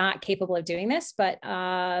obviously not capable of doing this, but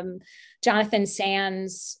Jonathan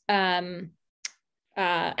Sand's app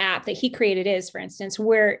that he created is, for instance,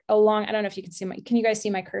 where along, I don't know if you can see can you guys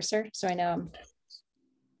see my cursor? So I know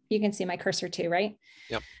you can see my cursor too, right?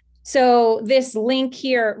 Yep. So this link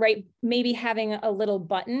here, right, maybe having a little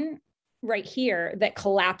button right here that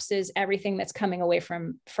collapses everything that's coming away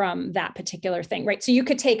from that particular thing, right? So you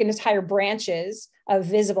could take an entire branches of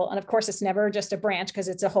visible, and of course it's never just a branch because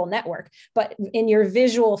it's a whole network, but in your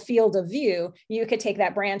visual field of view, you could take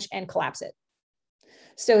that branch and collapse it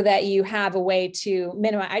so that you have a way to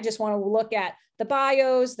minimize. I just want to look at the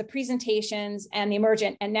bios, the presentations, and the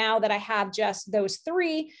emergent. And now that I have just those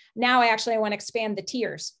three, now I actually want to expand the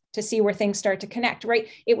tiers. to see where things start to connect, right?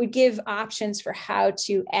 It would give options for how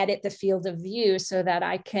to edit the field of view so that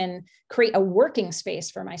I can create a working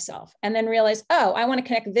space for myself and then realize, oh, I want to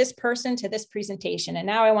connect this person to this presentation. And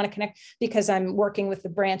now I want to connect because I'm working with the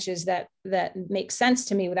branches that make sense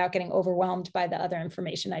to me without getting overwhelmed by the other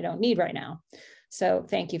information I don't need right now. So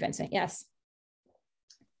thank you, Vincent. Yes.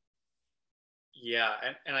 Yeah,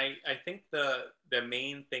 and I think the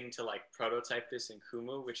main thing to like prototype this in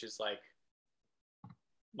Kumu, which is like,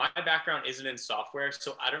 my background isn't in software,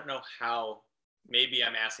 so I don't know how, maybe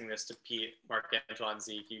I'm asking this to Pete, Mark Antoine,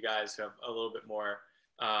 Zeke, you guys who have a little bit more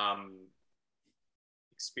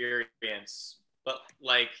experience, but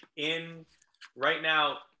like right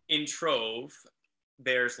now in Trove,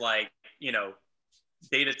 there's like,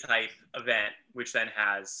 data type event, which then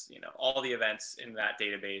has, all the events in that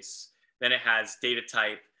database. Then it has data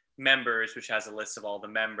type members, which has a list of all the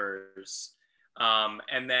members.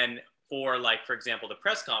 And then for example, the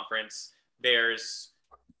press conference, there's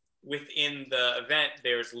within the event,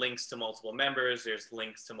 there's links to multiple members, there's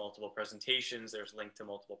links to multiple presentations, there's links to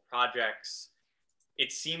multiple projects.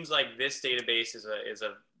 It seems like this database is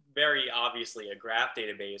a very obviously a graph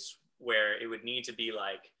database where it would need to be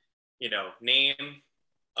like, name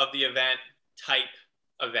of the event, type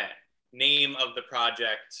event, name of the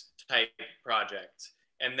project, type project,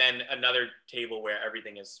 and then another table where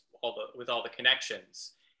everything is with all the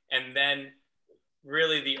connections. And then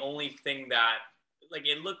really the only thing that, like,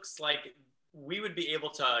 it looks like we would be able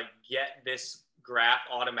to get this graph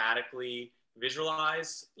automatically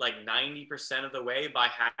visualized like 90% of the way by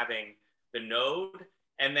having the node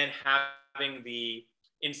and then having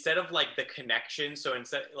instead of like the connection. So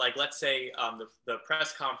instead, like, let's say the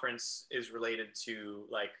press conference is related to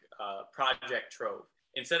like Project Trove.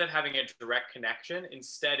 Instead of having a direct connection,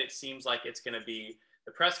 instead it seems like it's going to be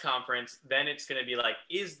the press conference, then it's going to be like,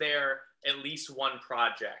 is there at least one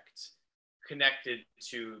project connected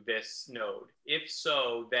to this node? If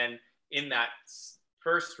so, then in that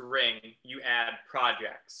first ring, you add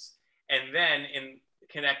projects. And then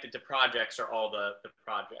connected to projects are all the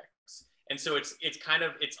projects. And so it's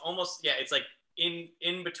almost, yeah, it's like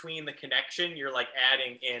in between the connection, you're like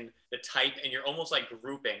adding in the type and you're almost like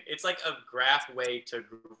grouping. It's like a graph way to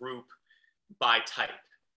group by type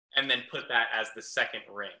and then put that as the second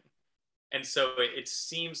ring. And so it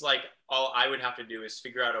seems like all I would have to do is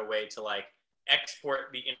figure out a way to like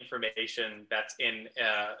export the information that's in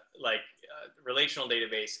relational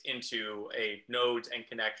database into a nodes and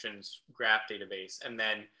connections graph database. And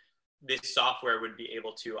then this software would be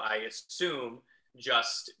able to, I assume,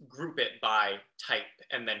 just group it by type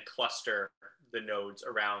and then cluster the nodes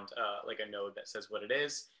around like a node that says what it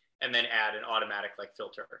is, and then add an automatic like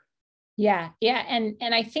filter. Yeah. And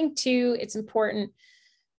I think too, it's important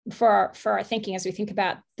for our thinking as we think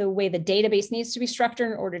about the way the database needs to be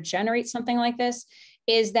structured in order to generate something like this,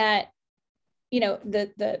 is that,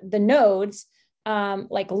 the nodes,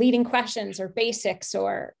 like leading questions or basics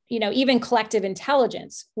or, even collective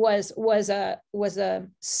intelligence was a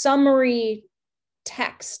summary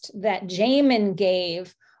text that Jamin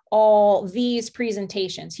gave all these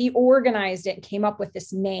presentations. He organized it and came up with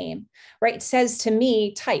this name, right? It says to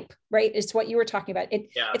me, type, right? It's what you were talking about.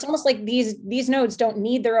 It's almost like these nodes don't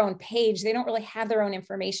need their own page. They don't really have their own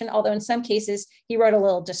information. Although in some cases, he wrote a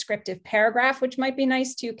little descriptive paragraph, which might be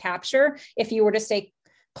nice to capture if you were to say,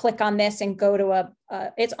 click on this and go to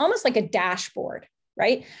it's almost like a dashboard,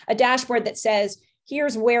 right? A dashboard that says,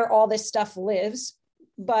 here's where all this stuff lives,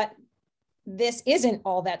 but this isn't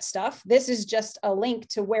all that stuff. This is just a link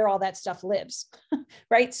to where all that stuff lives,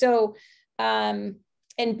 right? So, and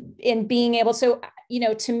being able, so,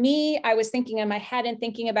 to me, I was thinking in my head and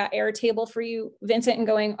thinking about Airtable for you, Vincent, and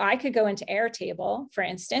going, I could go into Airtable, for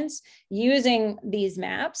instance, using these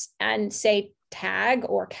maps and say tag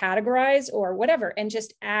or categorize or whatever, and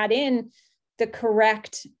just add in the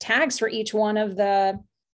correct tags for each one of the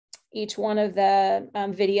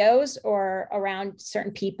videos or around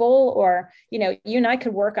certain people, or, you and I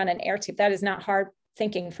could work on an Airtable. That is not hard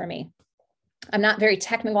thinking for me. I'm not very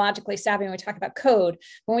technologically savvy when we talk about code.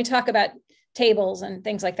 When we talk about tables and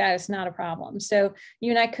things like that, it's not a problem. So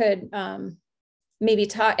you and I could maybe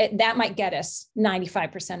talk, that might get us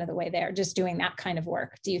 95% of the way there, just doing that kind of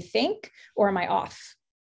work. Do you think, or am I off?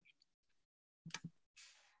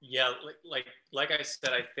 Yeah, like I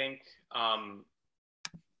said, I think, and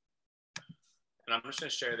I'm just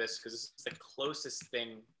going to share this because this is the closest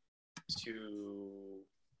thing to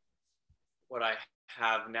what I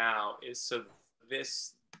have now. Is so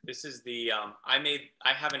this is the I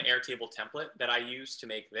have an Airtable template that I use to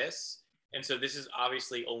make this, and so this is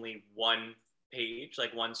obviously only one page,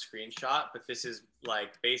 like one screenshot, but this is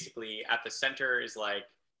like basically at the center is like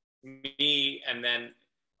me, and then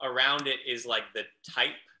around it is like the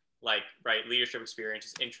type, like, right, leadership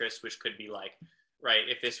experiences, interests, which could be like, right,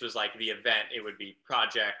 if this was like the event, it would be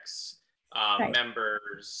projects, Right.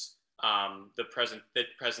 members, the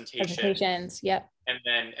Presentations. Yep. and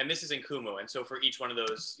then, and this is in Kumu. And so for each one of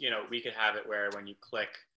those, you know, we could have it where when you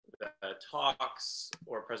click the talks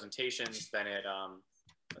or presentations, then it,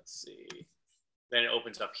 let's see, then it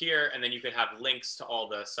opens up here, and then you could have links to all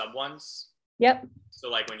the sub ones. Yep. So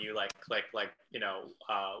like when you like click like, you know,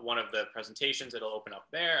 one of the presentations, it'll open up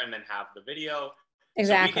there and then have the video.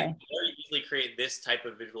 Exactly. So we can very easily create this type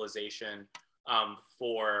of visualization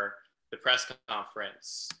for the press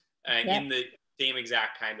conference, and in the same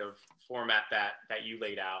exact kind of format that you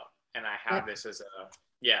laid out. And I have this as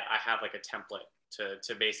I have like a template to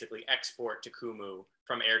basically export to Kumu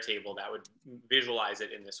from Airtable that would visualize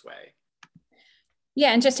it in this way.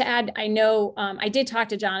 Yeah, and just to add, I know I did talk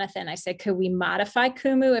to Jonathan. I said, could we modify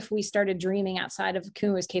Kumu if we started dreaming outside of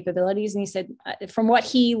Kumu's capabilities? And he said, from what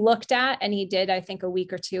he looked at, and he did, I think, a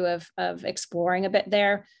week or two of exploring a bit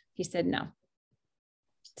there, he said no.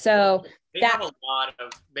 So they have a lot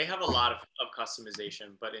of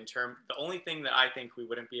customization, but the only thing that I think we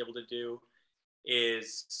wouldn't be able to do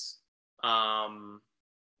is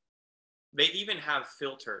they even have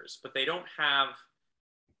filters, but they don't have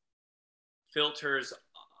filters.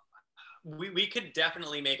 We could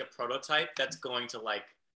definitely make a prototype that's going to like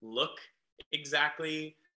look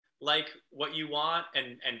exactly like what you want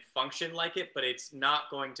and function like it, but it's not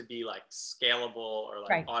going to be like scalable or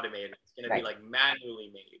like automated. It's going to be like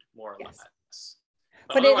manually made, more or less.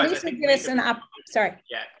 But at least it gives us an sorry.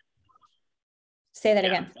 Yeah. Say that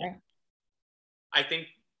again. Sorry. I think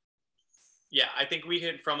we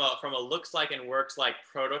could, from a looks like and works like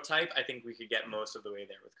prototype, I think we could get most of the way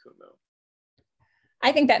there with Kumu.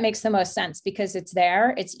 I think that makes the most sense because it's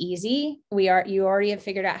there, it's easy. You already have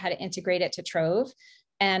figured out how to integrate it to Trove.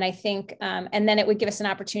 And I think, and then it would give us an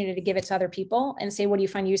opportunity to give it to other people and say, what do you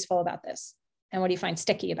find useful about this? And what do you find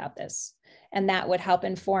sticky about this? And that would help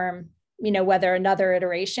inform, you know, whether another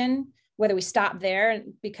iteration, whether we stop there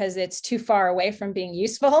because it's too far away from being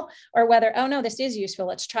useful, or whether, oh no, this is useful.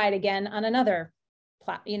 Let's try it again on another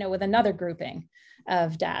you know, with another grouping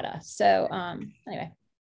of data. So anyway.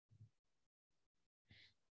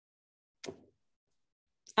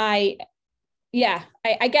 I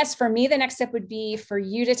guess for me, the next step would be for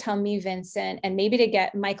you to tell me, Vincent, and maybe to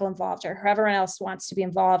get Michael involved or whoever else wants to be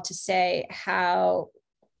involved to say how,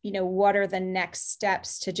 you know, what are the next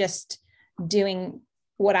steps to just doing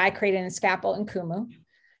what I created in Scapel and Kumu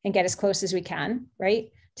and get as close as we can, right?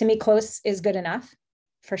 To me, close is good enough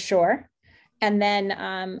for sure. And then,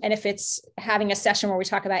 and if it's having a session where we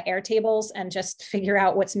talk about Airtables and just figure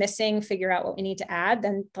out what's missing, figure out what we need to add,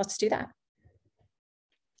 then let's do that.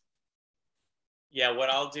 Yeah, what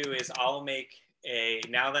I'll do is I'll make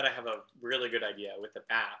now that I have a really good idea with the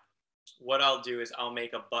app, what I'll do is I'll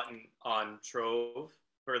make a button on Trove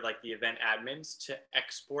for like the event admins to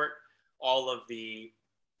export all of the,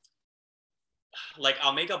 like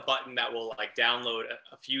I'll make a button that will like download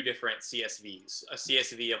a few different CSVs, a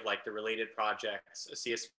CSV of like the related projects, a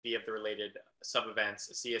CSV of the related sub-events,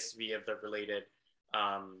 a CSV of the related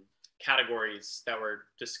categories that were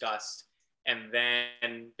discussed. And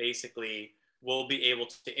then basically we'll be able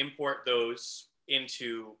to import those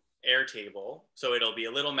into Airtable. So it'll be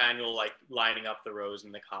a little manual, like lining up the rows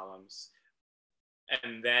and the columns.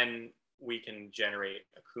 And then we can generate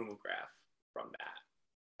a Kumu graph from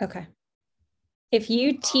that. Okay. If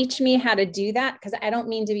you teach me how to do that, because I don't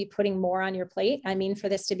mean to be putting more on your plate. I mean for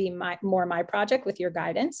this to be more my project with your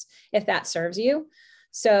guidance, if that serves you.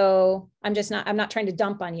 So I'm not trying to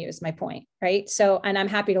dump on you is my point, right? So, and I'm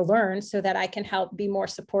happy to learn so that I can help be more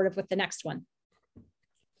supportive with the next one.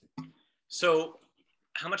 So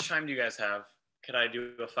how much time do you guys have? Could I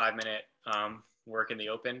do a 5-minute work in the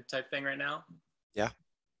open type thing right now? Yeah.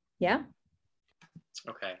 Yeah.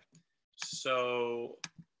 Okay. So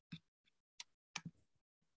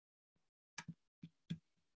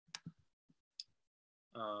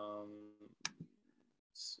let's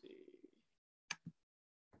see.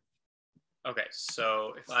 Okay,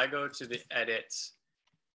 so if I go to the edit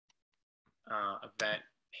event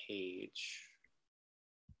page.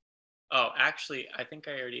 Oh, actually, I think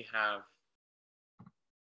I already have.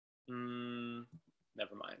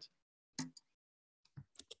 Never mind.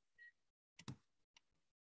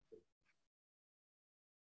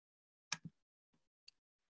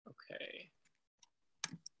 Okay.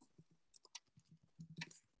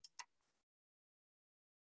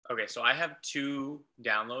 Okay, so I have 2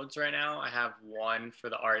 downloads right now. I have one for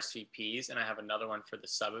the RSVPs and I have another one for the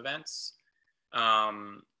sub events.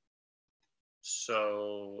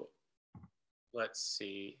 So let's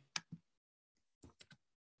see.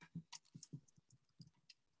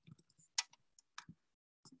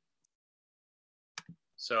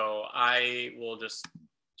 So I will just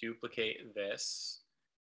duplicate this.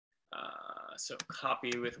 So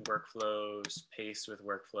copy with workflows, paste with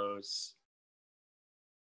workflows.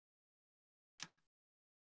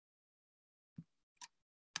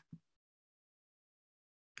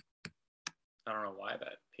 I don't know why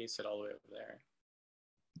that pasted all the way over there.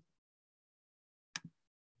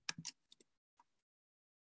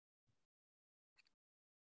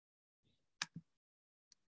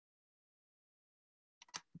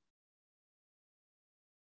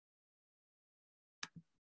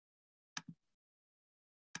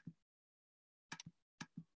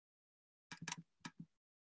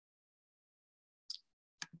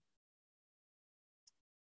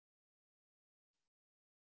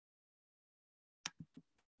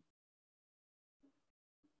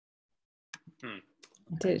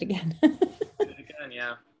 Did it again. Did it again,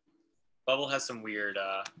 yeah. Bubble has some weird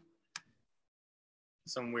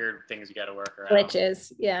things you got to work around.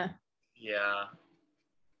 Glitches, yeah. Yeah.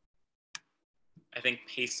 I think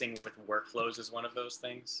pasting with workflows is one of those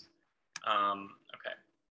things. Okay.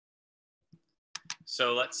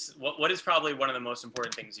 So what is probably one of the most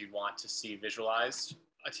important things you want to see visualized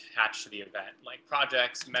attached to the event, like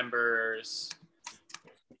projects, members?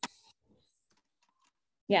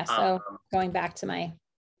 Yeah, so going back to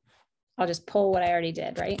I'll just pull what I already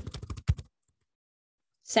did, right?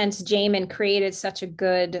 Since Jamin created such a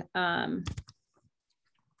good, oh,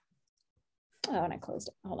 and I closed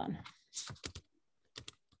it, hold on.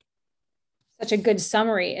 Such a good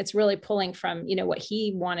summary. It's really pulling from, what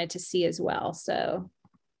he wanted to see as well. So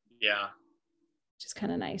yeah, which is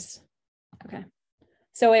kind of nice. Okay.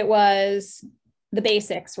 So it was the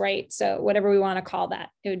basics, right? So whatever we want to call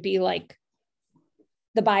that, it would be like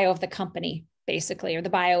the bio of the company, basically, or the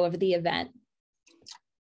bio of the event.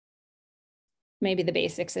 Maybe the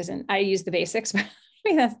basics isn't, I use the basics, but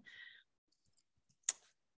that's.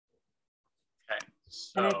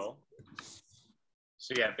 Okay,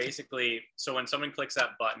 so yeah, basically, so when someone clicks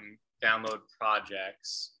that button, download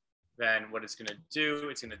projects, then what it's gonna do,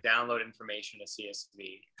 it's gonna download information to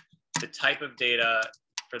CSV. The type of data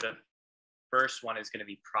for the first one is gonna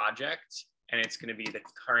be project, and it's gonna be the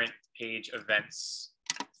current page events,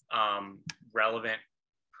 relevant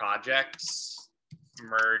projects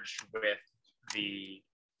merged with the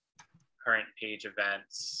current page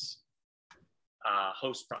events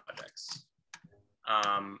host projects.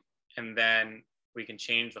 And then we can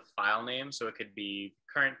change the file name. So it could be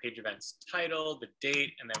current page events title, the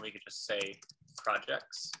date, and then we could just say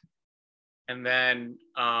projects. And then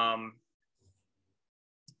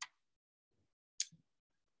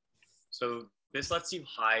so this lets you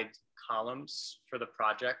hide columns for the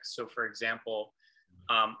project. So for example,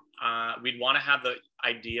 we'd want to have the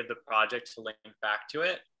ID of the project to link back to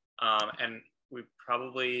it. And we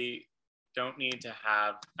probably don't need to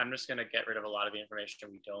have, I'm just going to get rid of a lot of the information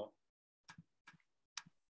we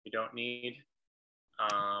don't need.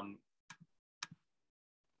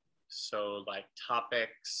 So like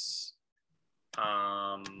topics,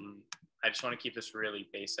 I just want to keep this really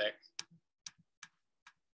basic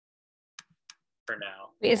for now.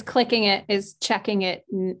 Is clicking it, is checking it,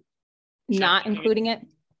 not including it,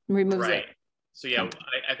 removes it. So yeah,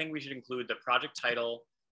 I think we should include the project title,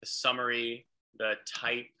 the summary, the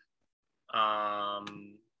type.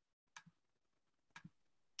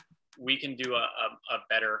 We can do a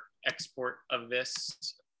better export of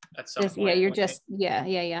this at some point. Yeah, you're just, yeah.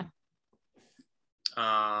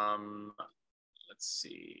 Let's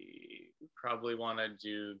see, we probably want to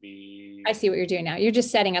do the. I see what you're doing now. You're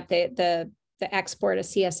just setting up the export a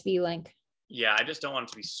CSV link. Yeah, I just don't want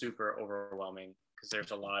it to be super overwhelming because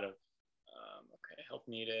there's a lot of, okay, help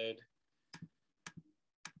needed.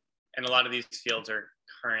 And a lot of these fields are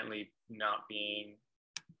currently not being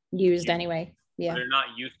used anyway. Yeah. They're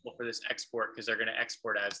not useful for this export because they're going to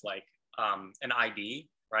export as like an ID,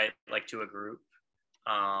 right? Like to a group,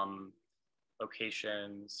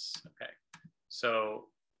 locations. Okay. So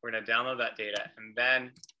we're going to download that data. And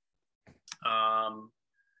then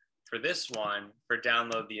for this one, for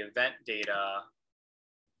download the event data.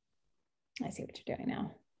 I see what you're doing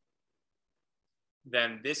now.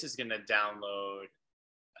 Then this is going to download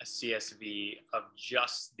a CSV of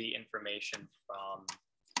just the information from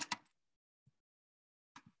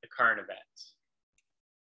the current event.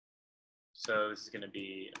 So this is going to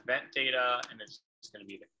be event data, and it's going to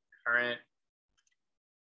be the current.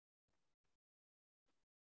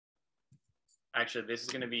 Actually, this is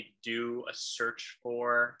going to be do a search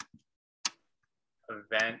for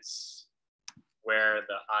events where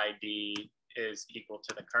the ID is equal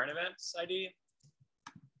to the current event's ID.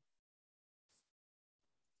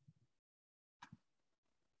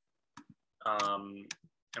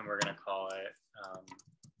 And we're going to call it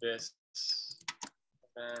this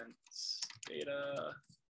events data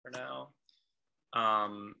for now.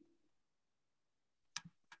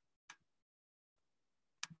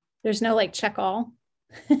 There's no like check all.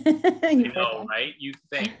 You know, right? You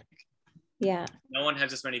think. Yeah. No one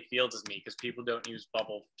has as many fields as me because people don't use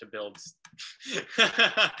Bubble to build.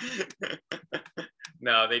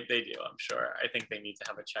 No, they do, I'm sure. I think they need to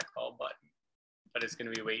have a check all button, but it's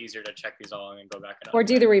going to be way easier to check these all and then go back and or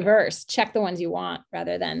do the reverse, check the ones you want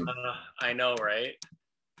rather than. I know, right?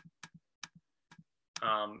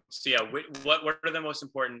 So yeah, what are the most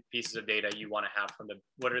important pieces of data you want to have from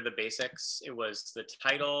what are the basics? It was the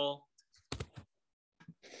title.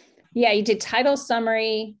 Yeah, you did title,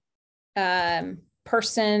 summary,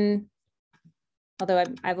 person, although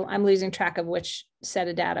I'm losing track of which set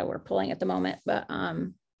of data we're pulling at the moment, but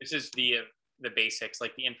this is the basics,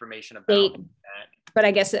 like the information about date, that. But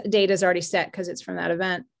I guess data is already set because it's from that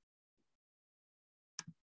event.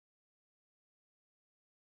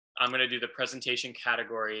 I'm going to do the presentation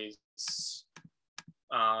categories,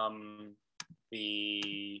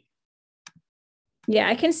 Yeah,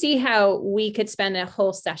 I can see how we could spend a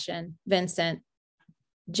whole session, Vincent,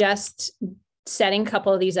 just setting a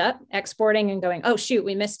couple of these up, exporting and going, oh, shoot,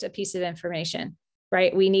 we missed a piece of information,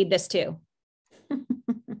 right? We need this too,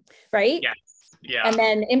 right? Yeah. Yeah. And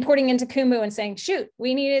then importing into Kumu and saying, shoot,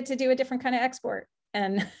 we needed to do a different kind of export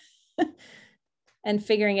and, and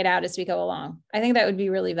figuring it out as we go along. I think that would be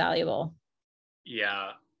really valuable.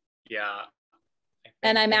 Yeah. Yeah.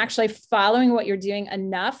 And I'm actually following what you're doing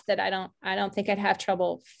enough that I don't think I'd have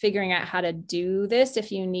trouble figuring out how to do this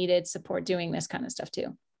if you needed support doing this kind of stuff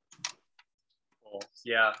too. Cool.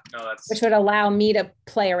 Yeah, no, which would allow me to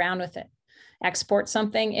play around with it, export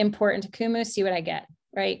something, import into Kumu, see what I get,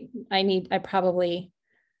 right? There'd probably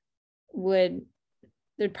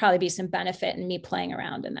be some benefit in me playing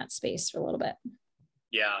around in that space for a little bit.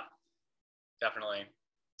 Yeah, definitely.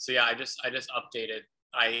 So yeah, I just updated,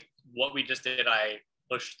 what we just did, I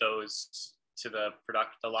pushed those to the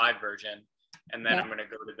live version, and then I'm going to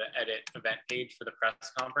go to the edit event page for the press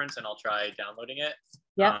conference, and I'll try downloading it.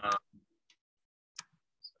 Yeah.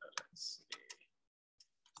 So let's see.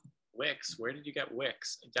 Wix, where did you get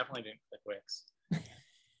Wix? I definitely didn't click Wix.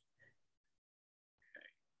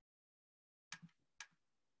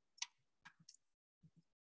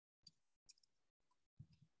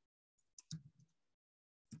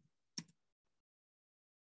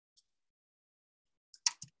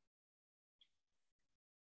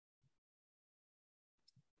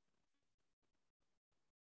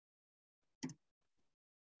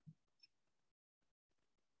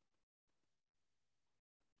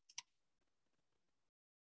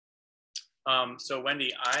 So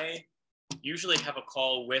Wendy, I usually have a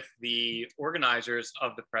call with the organizers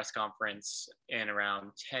of the press conference in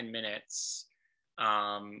around 10 minutes.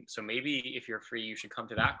 So maybe if you're free, you should come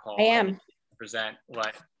to that call. I am. And present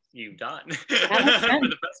what you've done for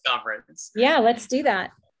the press conference. Yeah, let's do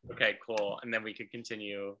that. Okay, cool. And then we could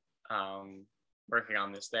continue working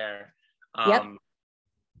on this there. Yep.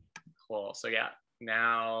 Cool. So yeah,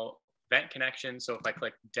 now event connection. So if I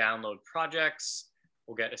click download projects,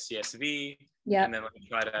 we'll get a CSV. Yeah. And then let me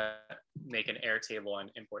try to make an Airtable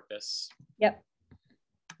and import this. Yep.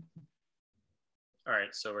 All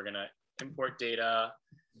right. So we're going to import data,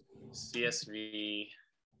 CSV.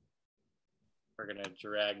 We're going to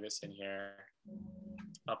drag this in here,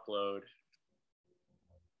 upload.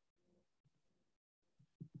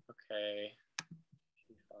 Okay.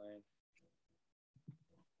 Fine.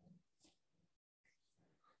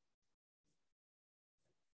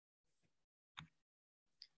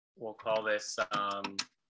 We'll call this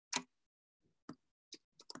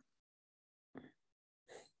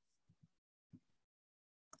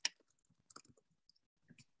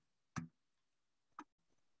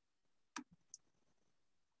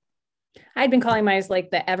I'd been calling mine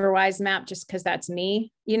like the Everwise map just because that's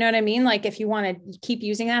me. You know what I mean? Like if you want to keep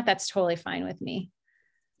using that, that's totally fine with me.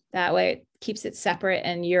 That way it keeps it separate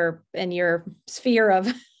and your sphere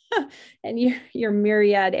of and your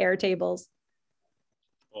myriad Airtables.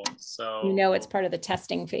 cool. So you know it's part of the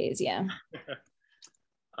testing phase, yeah.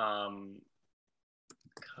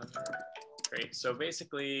 Great. So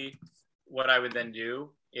basically what I would then do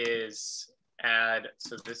is add,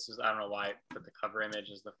 so this is, I don't know why I put the cover image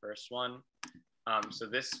as the first one. So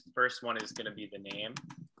this first one is going to be the name.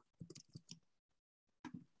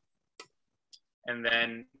 And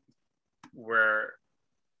then we're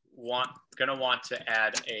going to want to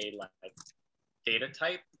add a like data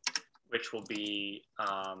type, which will be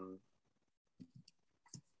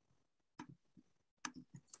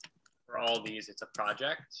for all these, it's a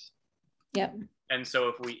project. Yep. And so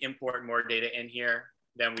if we import more data in here,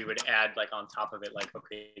 then we would add like on top of it, like,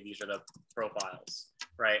 okay, these are the profiles,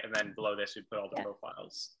 right? And then below this, we put all the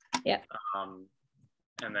profiles. Yeah.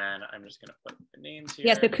 And then I'm just gonna put the names here.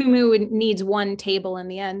 Yes, the Kumu needs one table in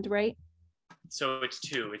the end, right? So it's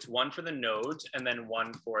two. It's one for the nodes and then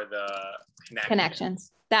one for the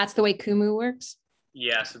Connections. That's the way Kumu works?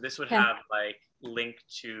 Yeah, so this would have like link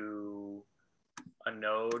to a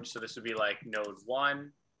node. So this would be like node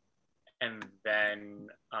 1. And then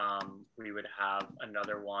we would have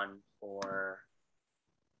another one for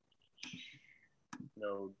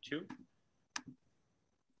node 2.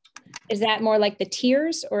 Is that more like the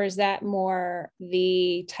tiers, or is that more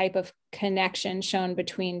the type of connection shown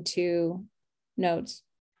between two nodes?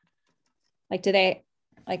 Like, do they,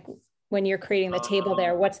 like when you're creating the table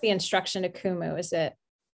there, what's the instruction to Kumu? Is it?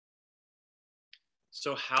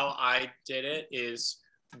 So how I did it is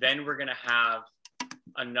then we're going to have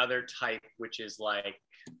another type, which is like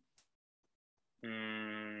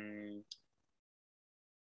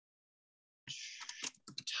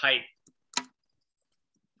type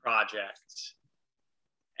project.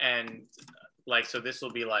 And like, so this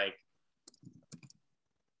will be like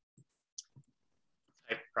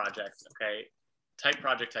type project, okay? Type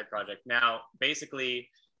project. Now, basically,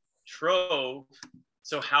 Trove,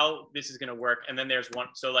 so how this is gonna work, and then there's one,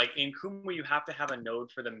 so like in Kumu, you have to have a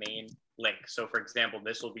node for the main link. So for example,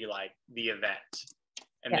 this will be like the event,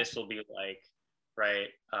 and this will be like, right,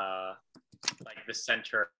 like the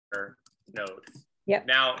center node. Yep.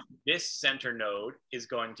 Now, this center node is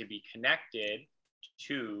going to be connected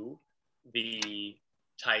to the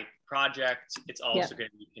type project. It's also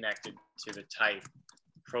going to be connected to the type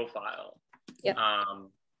profile. Yep.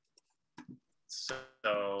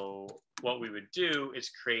 So what we would do is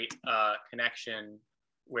create a connection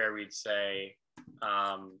where we'd say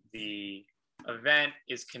the event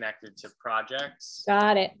is connected to projects.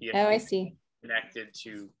 Got it. Oh, I see. Connected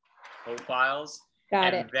to profiles.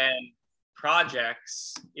 Got and it. Then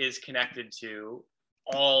projects is connected to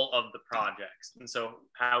all of the projects. And so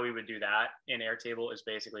how we would do that in Airtable is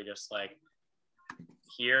basically just like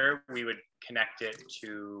here we would connect it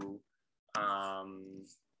to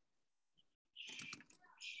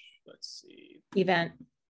let's see, event.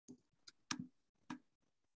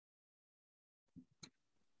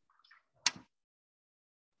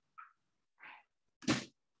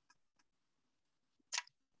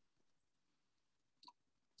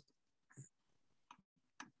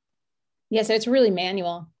 Yeah, so it's really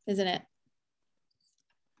manual, isn't it?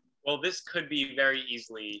 Well, this could be very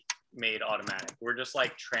easily made automatic. We're just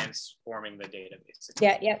like transforming the data basically.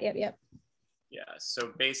 Yeah. Yeah,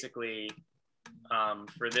 so basically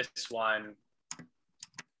for this one,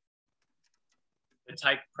 the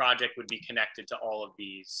type project would be connected to all of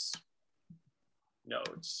these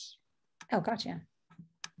nodes. Oh, gotcha.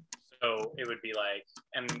 So it would be like,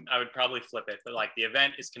 and I would probably flip it, but like the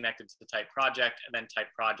event is connected to the type project, and then type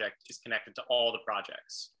project is connected to all the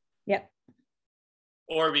projects. Yep.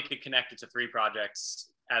 Or we could connect it to 3 projects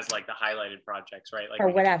as like the highlighted projects, right? Like or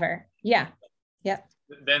whatever. Yeah. Yep.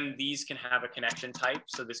 Then these can have a connection type.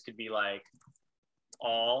 So this could be like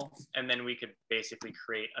all, and then we could basically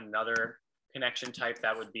create another connection type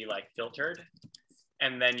that would be like filtered.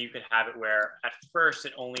 And then you could have it where at first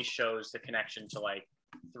it only shows the connection to like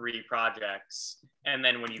 3 projects. And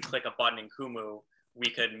then when you click a button in Kumu, we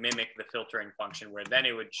could mimic the filtering function where then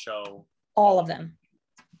it would show all of them.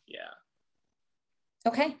 Yeah.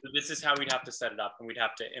 Okay. So this is how we'd have to set it up, and we'd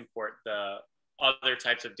have to import the other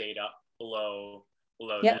types of data below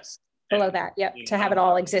this. Below and, that, yep, to have it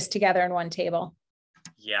all exist together in one table.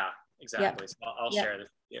 Yeah, exactly. So I'll share this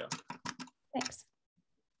with you. Thanks.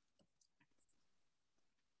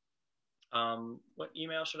 What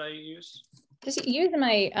email should I use? Just use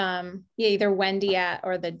my either Wendy at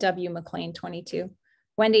or the W McLean 22.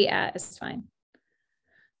 Wendy at is fine.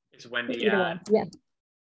 It's Wendy at. Yeah.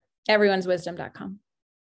 Everyone'swisdom.com.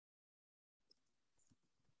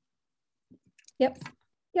 Yep.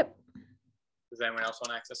 Does anyone else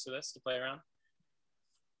want access to this to play around?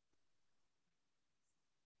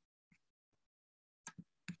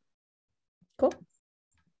 Cool.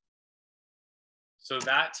 So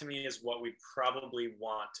that to me is what we probably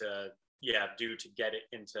want to do to get it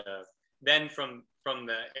into, then from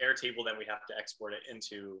the Airtable, then we have to export it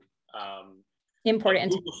into import it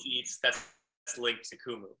into Google Sheets that's linked to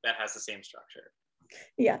Kumu that has the same structure.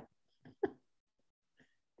 Yeah.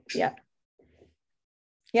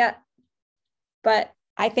 But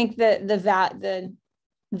I think the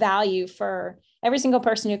value for every single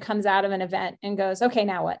person who comes out of an event and goes, okay,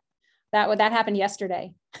 now what? That happened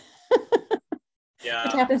yesterday. Yeah.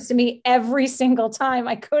 Which happens to me every single time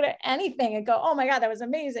I go to anything and go, oh my God, that was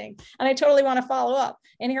amazing. And I totally want to follow up.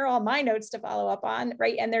 And here are all my notes to follow up on,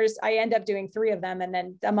 right? And I end up doing 3 of them. And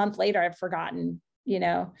then a month later, I've forgotten,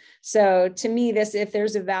 So to me, if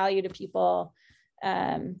there's a value to people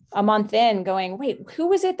a month in going, wait, who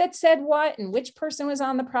was it that said what? And which person was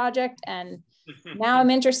on the project? And now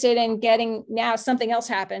I'm interested in now something else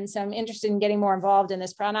happened. So I'm interested in getting more involved in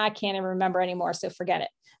this project. I can't even remember anymore. So forget it.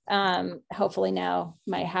 Hopefully now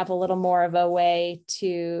might have a little more of a way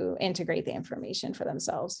to integrate the information for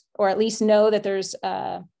themselves, or at least know that there's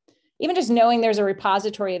even just knowing there's a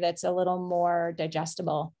repository that's a little more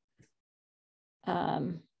digestible.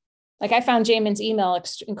 Like I found Jamin's email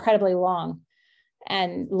incredibly long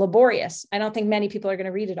and laborious. I don't think many people are going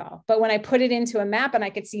to read it all, but when I put it into a map and I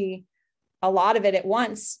could see a lot of it at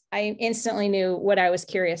once, I instantly knew what I was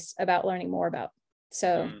curious about learning more about.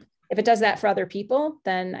 So if it does that for other people,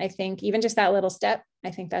 then I think even just that little step,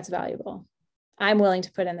 I think that's valuable. I'm willing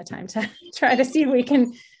to put in the time to try to see if we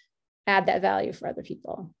can add that value for other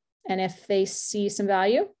people. And if they see some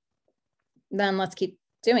value, then let's keep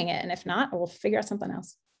doing it. And if not, we'll figure out something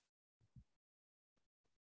else.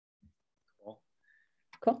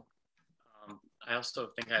 Cool. I also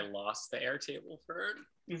think I lost the Airtable for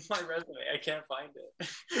my resume. I can't find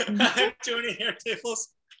it. I have too many Airtables.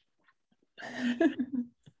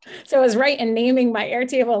 So I was right in naming my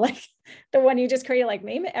Airtable, like the one you just created, like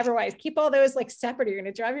name it Everwise. Keep all those like separate. You're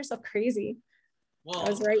going to drive yourself crazy. Well, I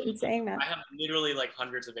was right in saying that. I have literally like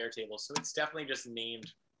hundreds of Airtables, so it's definitely just named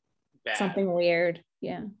bad. Something weird.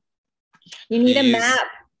 Yeah. You need a map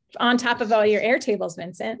on top of all your Airtables,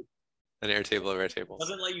 Vincent. An Airtable of Airtables. It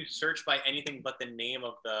doesn't let you search by anything but the name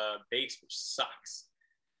of the base, which sucks.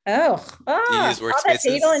 Oh. Do you use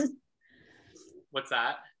workspaces? What's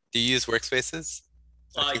that? Do you use workspaces?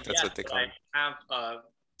 I think that's what they call it. I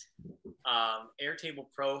have Airtable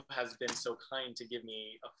Pro has been so kind to give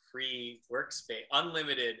me a free workspace,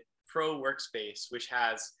 unlimited pro workspace, which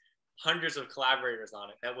has hundreds of collaborators on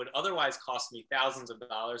it that would otherwise cost me thousands of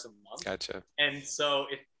dollars a month. Gotcha. And so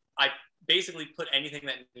if I basically put anything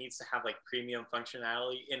that needs to have like premium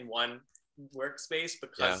functionality in one workspace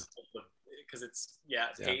because it's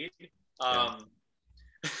paid.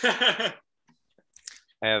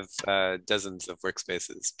 I have dozens of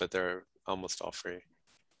workspaces, but they're almost all free.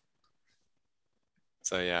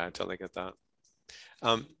 So yeah, I totally get that.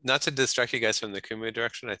 Not to distract you guys from the Kumu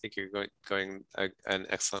direction, I think you're going an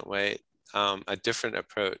excellent way. A different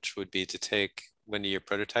approach would be to take one of your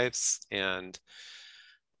prototypes and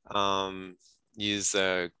use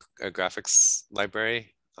a graphics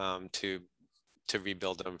library to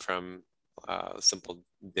rebuild them from simple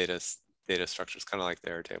data structures, kind of like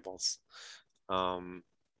the Airtables.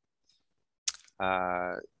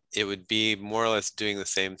 It would be more or less doing the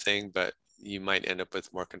same thing, but you might end up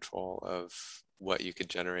with more control of what you could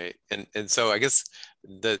generate. And so I guess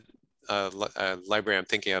the library I'm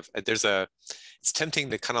thinking of, it's tempting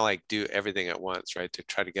to kind of like do everything at once, right? To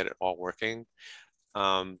try to get it all working.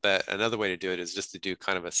 But another way to do it is just to do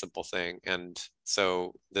kind of a simple thing. And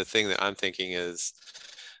so the thing that I'm thinking is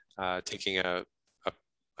taking a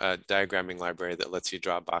diagramming library that lets you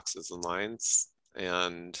draw boxes and lines,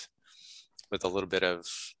 and with a little bit of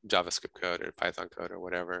JavaScript code or Python code or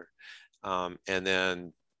whatever, and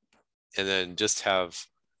then just have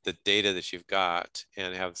the data that you've got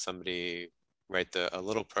and have somebody write a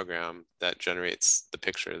little program that generates the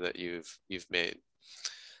picture that you've made.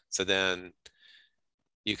 So then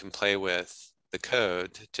you can play with the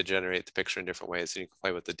code to generate the picture in different ways, and you can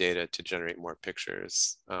play with the data to generate more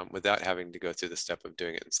pictures without having to go through the step of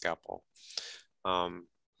doing it in Scalpel.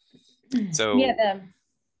 So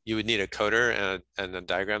you would need a coder and a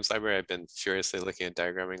diagrams library. I've been furiously looking at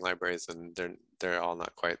diagramming libraries, and they're all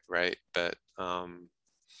not quite right, but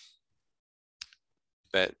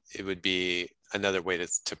it would be another way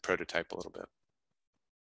to prototype a little bit.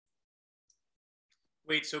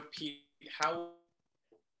 Wait, so Pete, how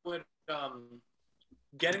would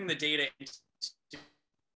getting the data into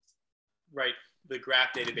the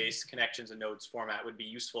graph database connections and nodes format would be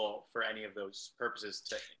useful for any of those purposes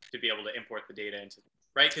to be able to import the data into,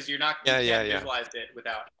 right? Because you can't visualize it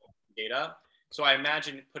without data. So I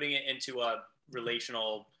imagine putting it into a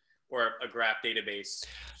relational or a graph database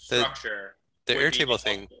structure. The Airtable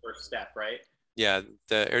thing. First step, right? Yeah,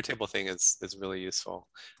 the Airtable thing is really useful.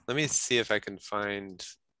 Let me see if I can find.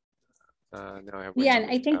 Now I have. Yeah, and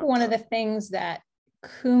I think one of the things that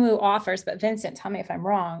Kumu offers, but Vincent, tell me if I'm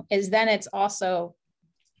wrong, is then it's also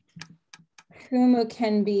Kumu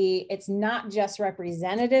can be, it's not just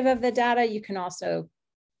representative of the data. You can also,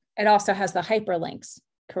 it also has the hyperlinks,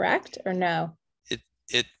 correct or no?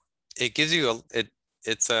 It gives you it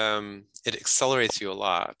accelerates you a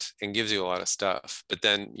lot and gives you a lot of stuff, but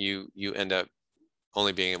then you end up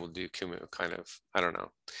only being able to do Kumu kind of, I don't know.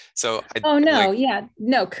 So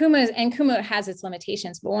Kumu has its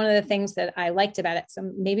limitations, but one of the things that I liked about it, so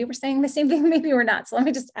maybe we're saying the same thing, maybe we're not. So let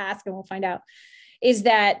me just ask and we'll find out, is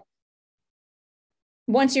that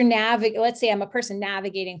once you're let's say I'm a person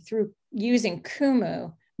navigating through using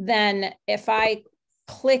Kumu, then if I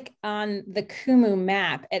click on the Kumu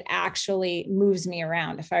map, it actually moves me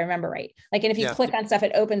around, if I remember right. Like, and if you click on stuff,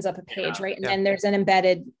 it opens up a page, right? And then there's an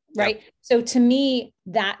embedded, right? So to me,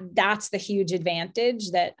 that's the huge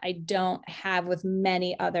advantage that I don't have with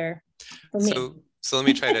many other, for me. So let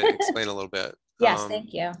me try to explain a little bit. Yes,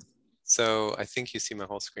 thank you. So I think you see my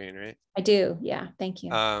whole screen, right? I do, yeah, thank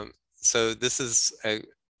you. So this is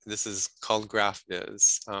called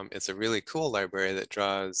GraphViz. It's a really cool library that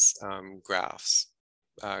draws graphs.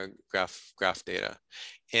 Graph data,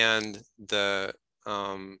 and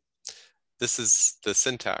this is the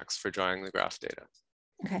syntax for drawing the graph data.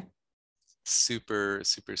 Okay. Super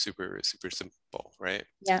simple, right?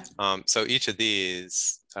 Yeah. So each of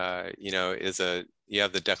these, you know, you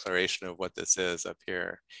have the declaration of what this is up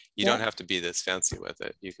here. You don't have to be this fancy with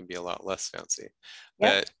it. You can be a lot less fancy.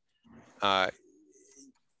 But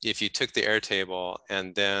if you took the Airtable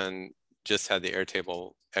and then just had the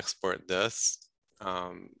Airtable export this,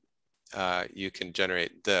 you can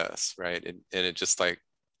generate this, right? And it just like,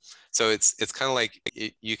 so it's kind of like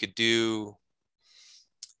you could do,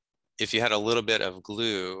 if you had a little bit of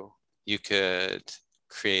glue, you could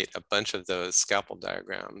create a bunch of those scalpel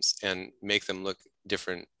diagrams and make them look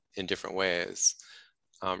different in different ways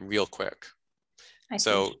real quick.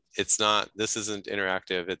 So it's not, this isn't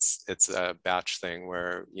interactive. It's a batch thing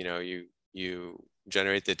where, you know, you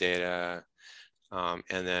generate the data,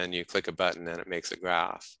 and then you click a button and it makes a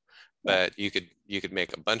graph. But you could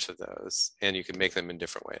make a bunch of those, and you could make them in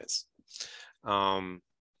different ways.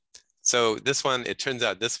 So this one, it turns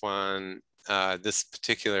out this one, this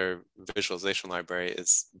particular visualization library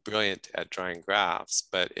is brilliant at drawing graphs,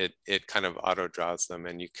 but it kind of auto draws them,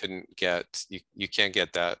 and you can't get the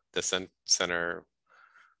center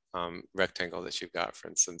rectangle that you've got, for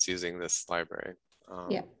instance, using this library.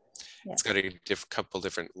 It's got a couple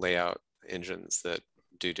different layout engines that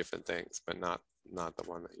do different things, but not the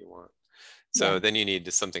one that you want. So then you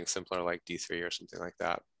need something simpler like D3 or something like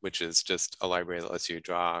that, which is just a library that lets you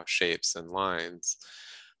draw shapes and lines.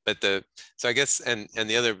 But so I guess, and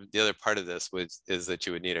the other part of this is that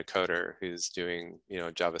you would need a coder who's doing, you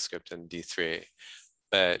know, JavaScript and D3,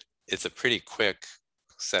 but it's a pretty quick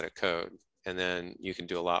set of code. And then you can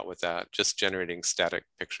do a lot with that, just generating static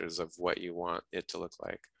pictures of what you want it to look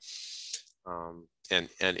like, and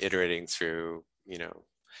iterating through, you know,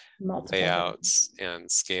 layouts and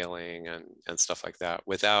scaling and stuff like that,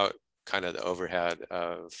 without kind of the overhead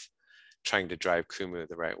of trying to drive Kumu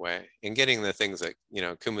the right way and getting the things that, you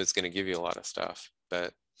know, Kumu is going to give you a lot of stuff,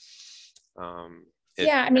 but I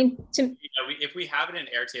mean, if we have it in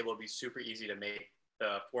Airtable, it'd be super easy to make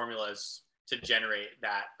the formulas to generate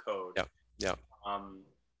that code.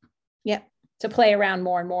 To play around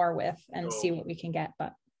more and more with and see what we can get.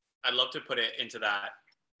 But I'd love to put it into that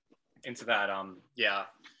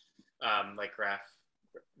like graph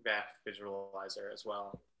visualizer as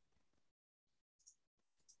well.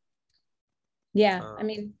 I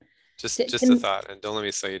mean, just a thought, and don't let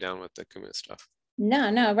me slow you down with the Kumu stuff.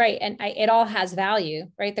 No, right, and it all has value,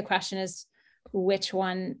 right? The question is which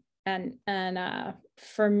one, and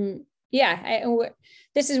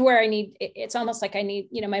this is where I need. It's almost like I need,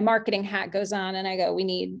 you know, my marketing hat goes on, and I go, we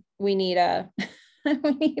need we need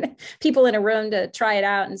people in a room to try it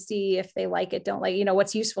out and see if they like it, don't like, you know,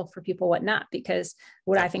 what's useful for people, what not, because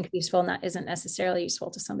what I think is useful isn't necessarily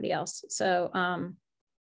useful to somebody else. So,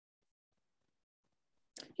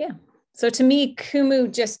 so to me,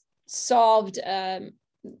 Kumu just solved,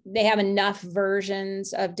 they have enough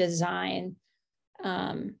versions of design,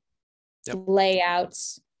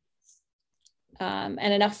 layouts, and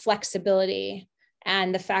enough flexibility.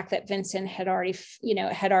 And the fact that Vincent had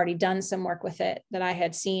already done some work with it that I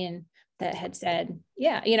had seen that had said,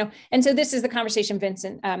 and so this is the conversation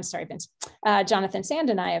Jonathan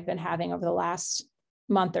Sand and I have been having over the last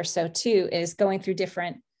month or so too, is going through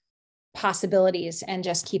different possibilities and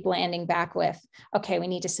just keep landing back with, okay, we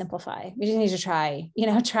need to simplify. We just need to try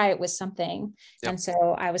it with something. And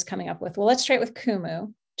so I was coming up with, well, let's try it with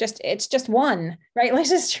Kumu, it's just one, right? Let's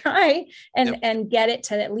just try and get it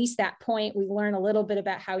to at least that point. We learn a little bit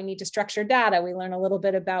about how we need to structure data. We learn a little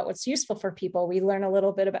bit about what's useful for people. We learn a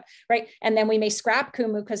little bit about, right? And then we may scrap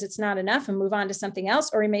Kumu because it's not enough and move on to something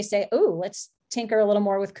else. Or we may say, oh, let's tinker a little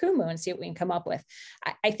more with Kumu and see what we can come up with.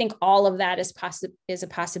 I think all of that is a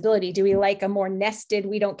possibility. Do we like a more nested,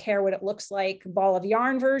 we don't care what it looks like, ball of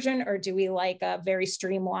yarn version? Or do we like a very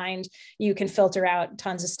streamlined, you can filter out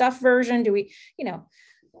tons of stuff version? Do we,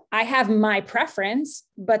 I have my preference,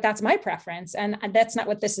 but that's my preference. And that's not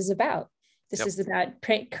what this is about. This is about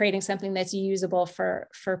creating something that's usable for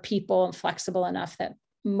people and flexible enough that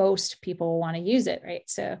most people will want to use it, right?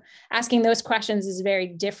 So asking those questions is very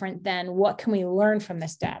different than what can we learn from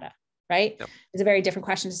this data, right? It's a very different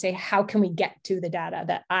question to say, how can we get to the data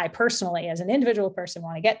that I personally, as an individual person,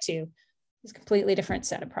 want to get to? It's a completely different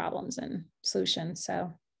set of problems and solutions.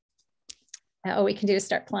 So all we can do is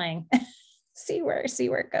start playing, see where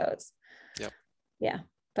it goes. Yeah.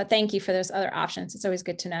 But thank you for those other options. It's always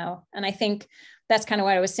good to know. And I think that's kind of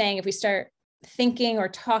what I was saying. If we start thinking or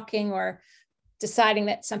talking or deciding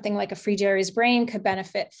that something like a Free Jerry's Brain could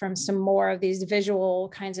benefit from some more of these visual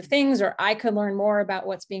kinds of things, or I could learn more about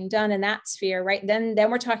what's being done in that sphere, right? Then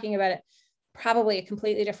we're talking about it, probably a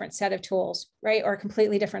completely different set of tools, right? Or a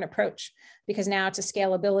completely different approach, because now it's a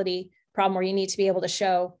scalability problem where you need to be able to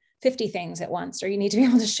show 50 things at once, or you need to be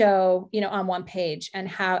able to show, on one page, and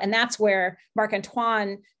that's where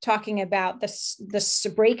Marc-Antoine talking about this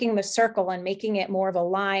breaking the circle and making it more of a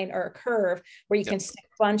line or a curve where you can stick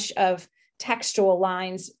a bunch of textual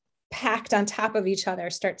lines packed on top of each other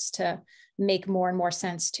starts to make more and more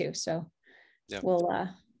sense too. So we'll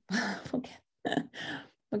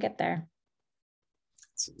get there.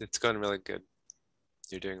 It's going really good.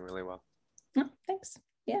 You're doing really well. Oh, thanks.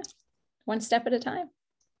 Yeah. One step at a time.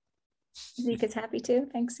 Zeke is happy too.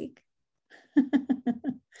 Thanks, Zeke.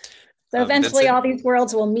 So eventually all these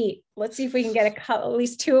worlds will meet. Let's see if we can get at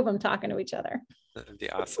least two of them talking to each other. That'd be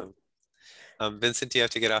awesome. Vincent, do you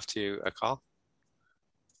have to get off to a call?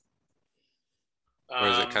 Or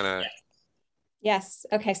is it kind of? Yes.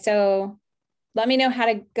 Okay. So let me know how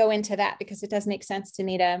to go into that, because it does make sense to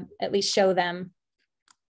me to at least show them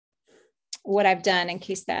what I've done in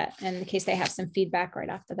case they have some feedback right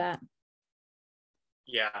off the bat.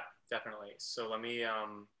 Yeah, definitely. So let me, I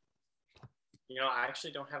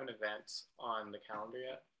actually don't have an event on the calendar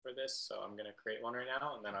yet for this, so I'm going to create one right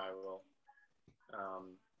now, and then I will.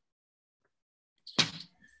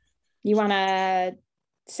 You want to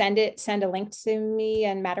send a link to me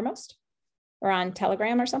on Mattermost or on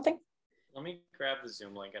Telegram or something? Let me grab the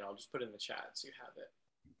Zoom link and I'll just put it in the chat so you have it.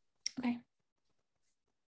 Okay.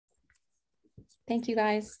 Thank you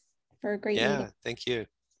guys for a great meeting. Thank you.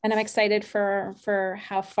 And I'm excited for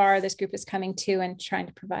how far this group is coming to, and trying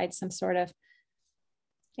to provide some sort of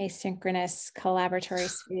asynchronous collaboratory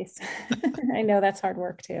space. I know that's hard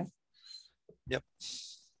work too. Yep.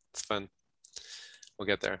 It's fun. We'll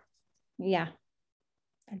get there. Yeah,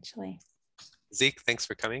 eventually. Zeke, thanks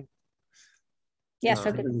for coming. Yeah,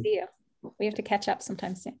 so good to see you. We have to catch up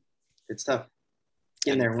sometime soon. Good stuff.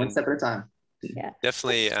 Get in there one step at a time. Yeah.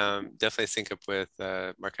 Definitely sync up with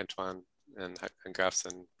Marc-Antoine and graphs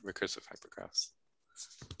and recursive hypergraphs.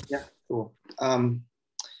 Yeah, cool.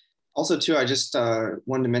 Also too, I just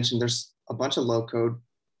wanted to mention there's a bunch of low code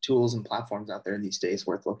tools and platforms out there these days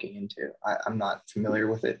worth looking into. I'm not familiar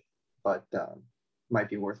with it, but might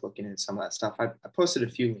be worth looking into some of that stuff. I posted a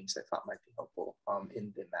few links I thought might be helpful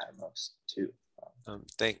in the Mattermost too.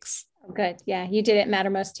 Thanks. Oh, good. Yeah, you did it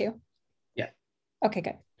Mattermost too? Yeah. Okay,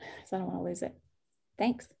 good. So I don't want to lose it.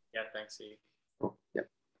 Thanks. Yeah, thanks, Zeke. Cool. Yep.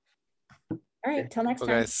 All right, till next time.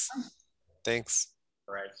 Guys. Thanks.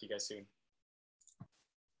 All right, see you guys soon.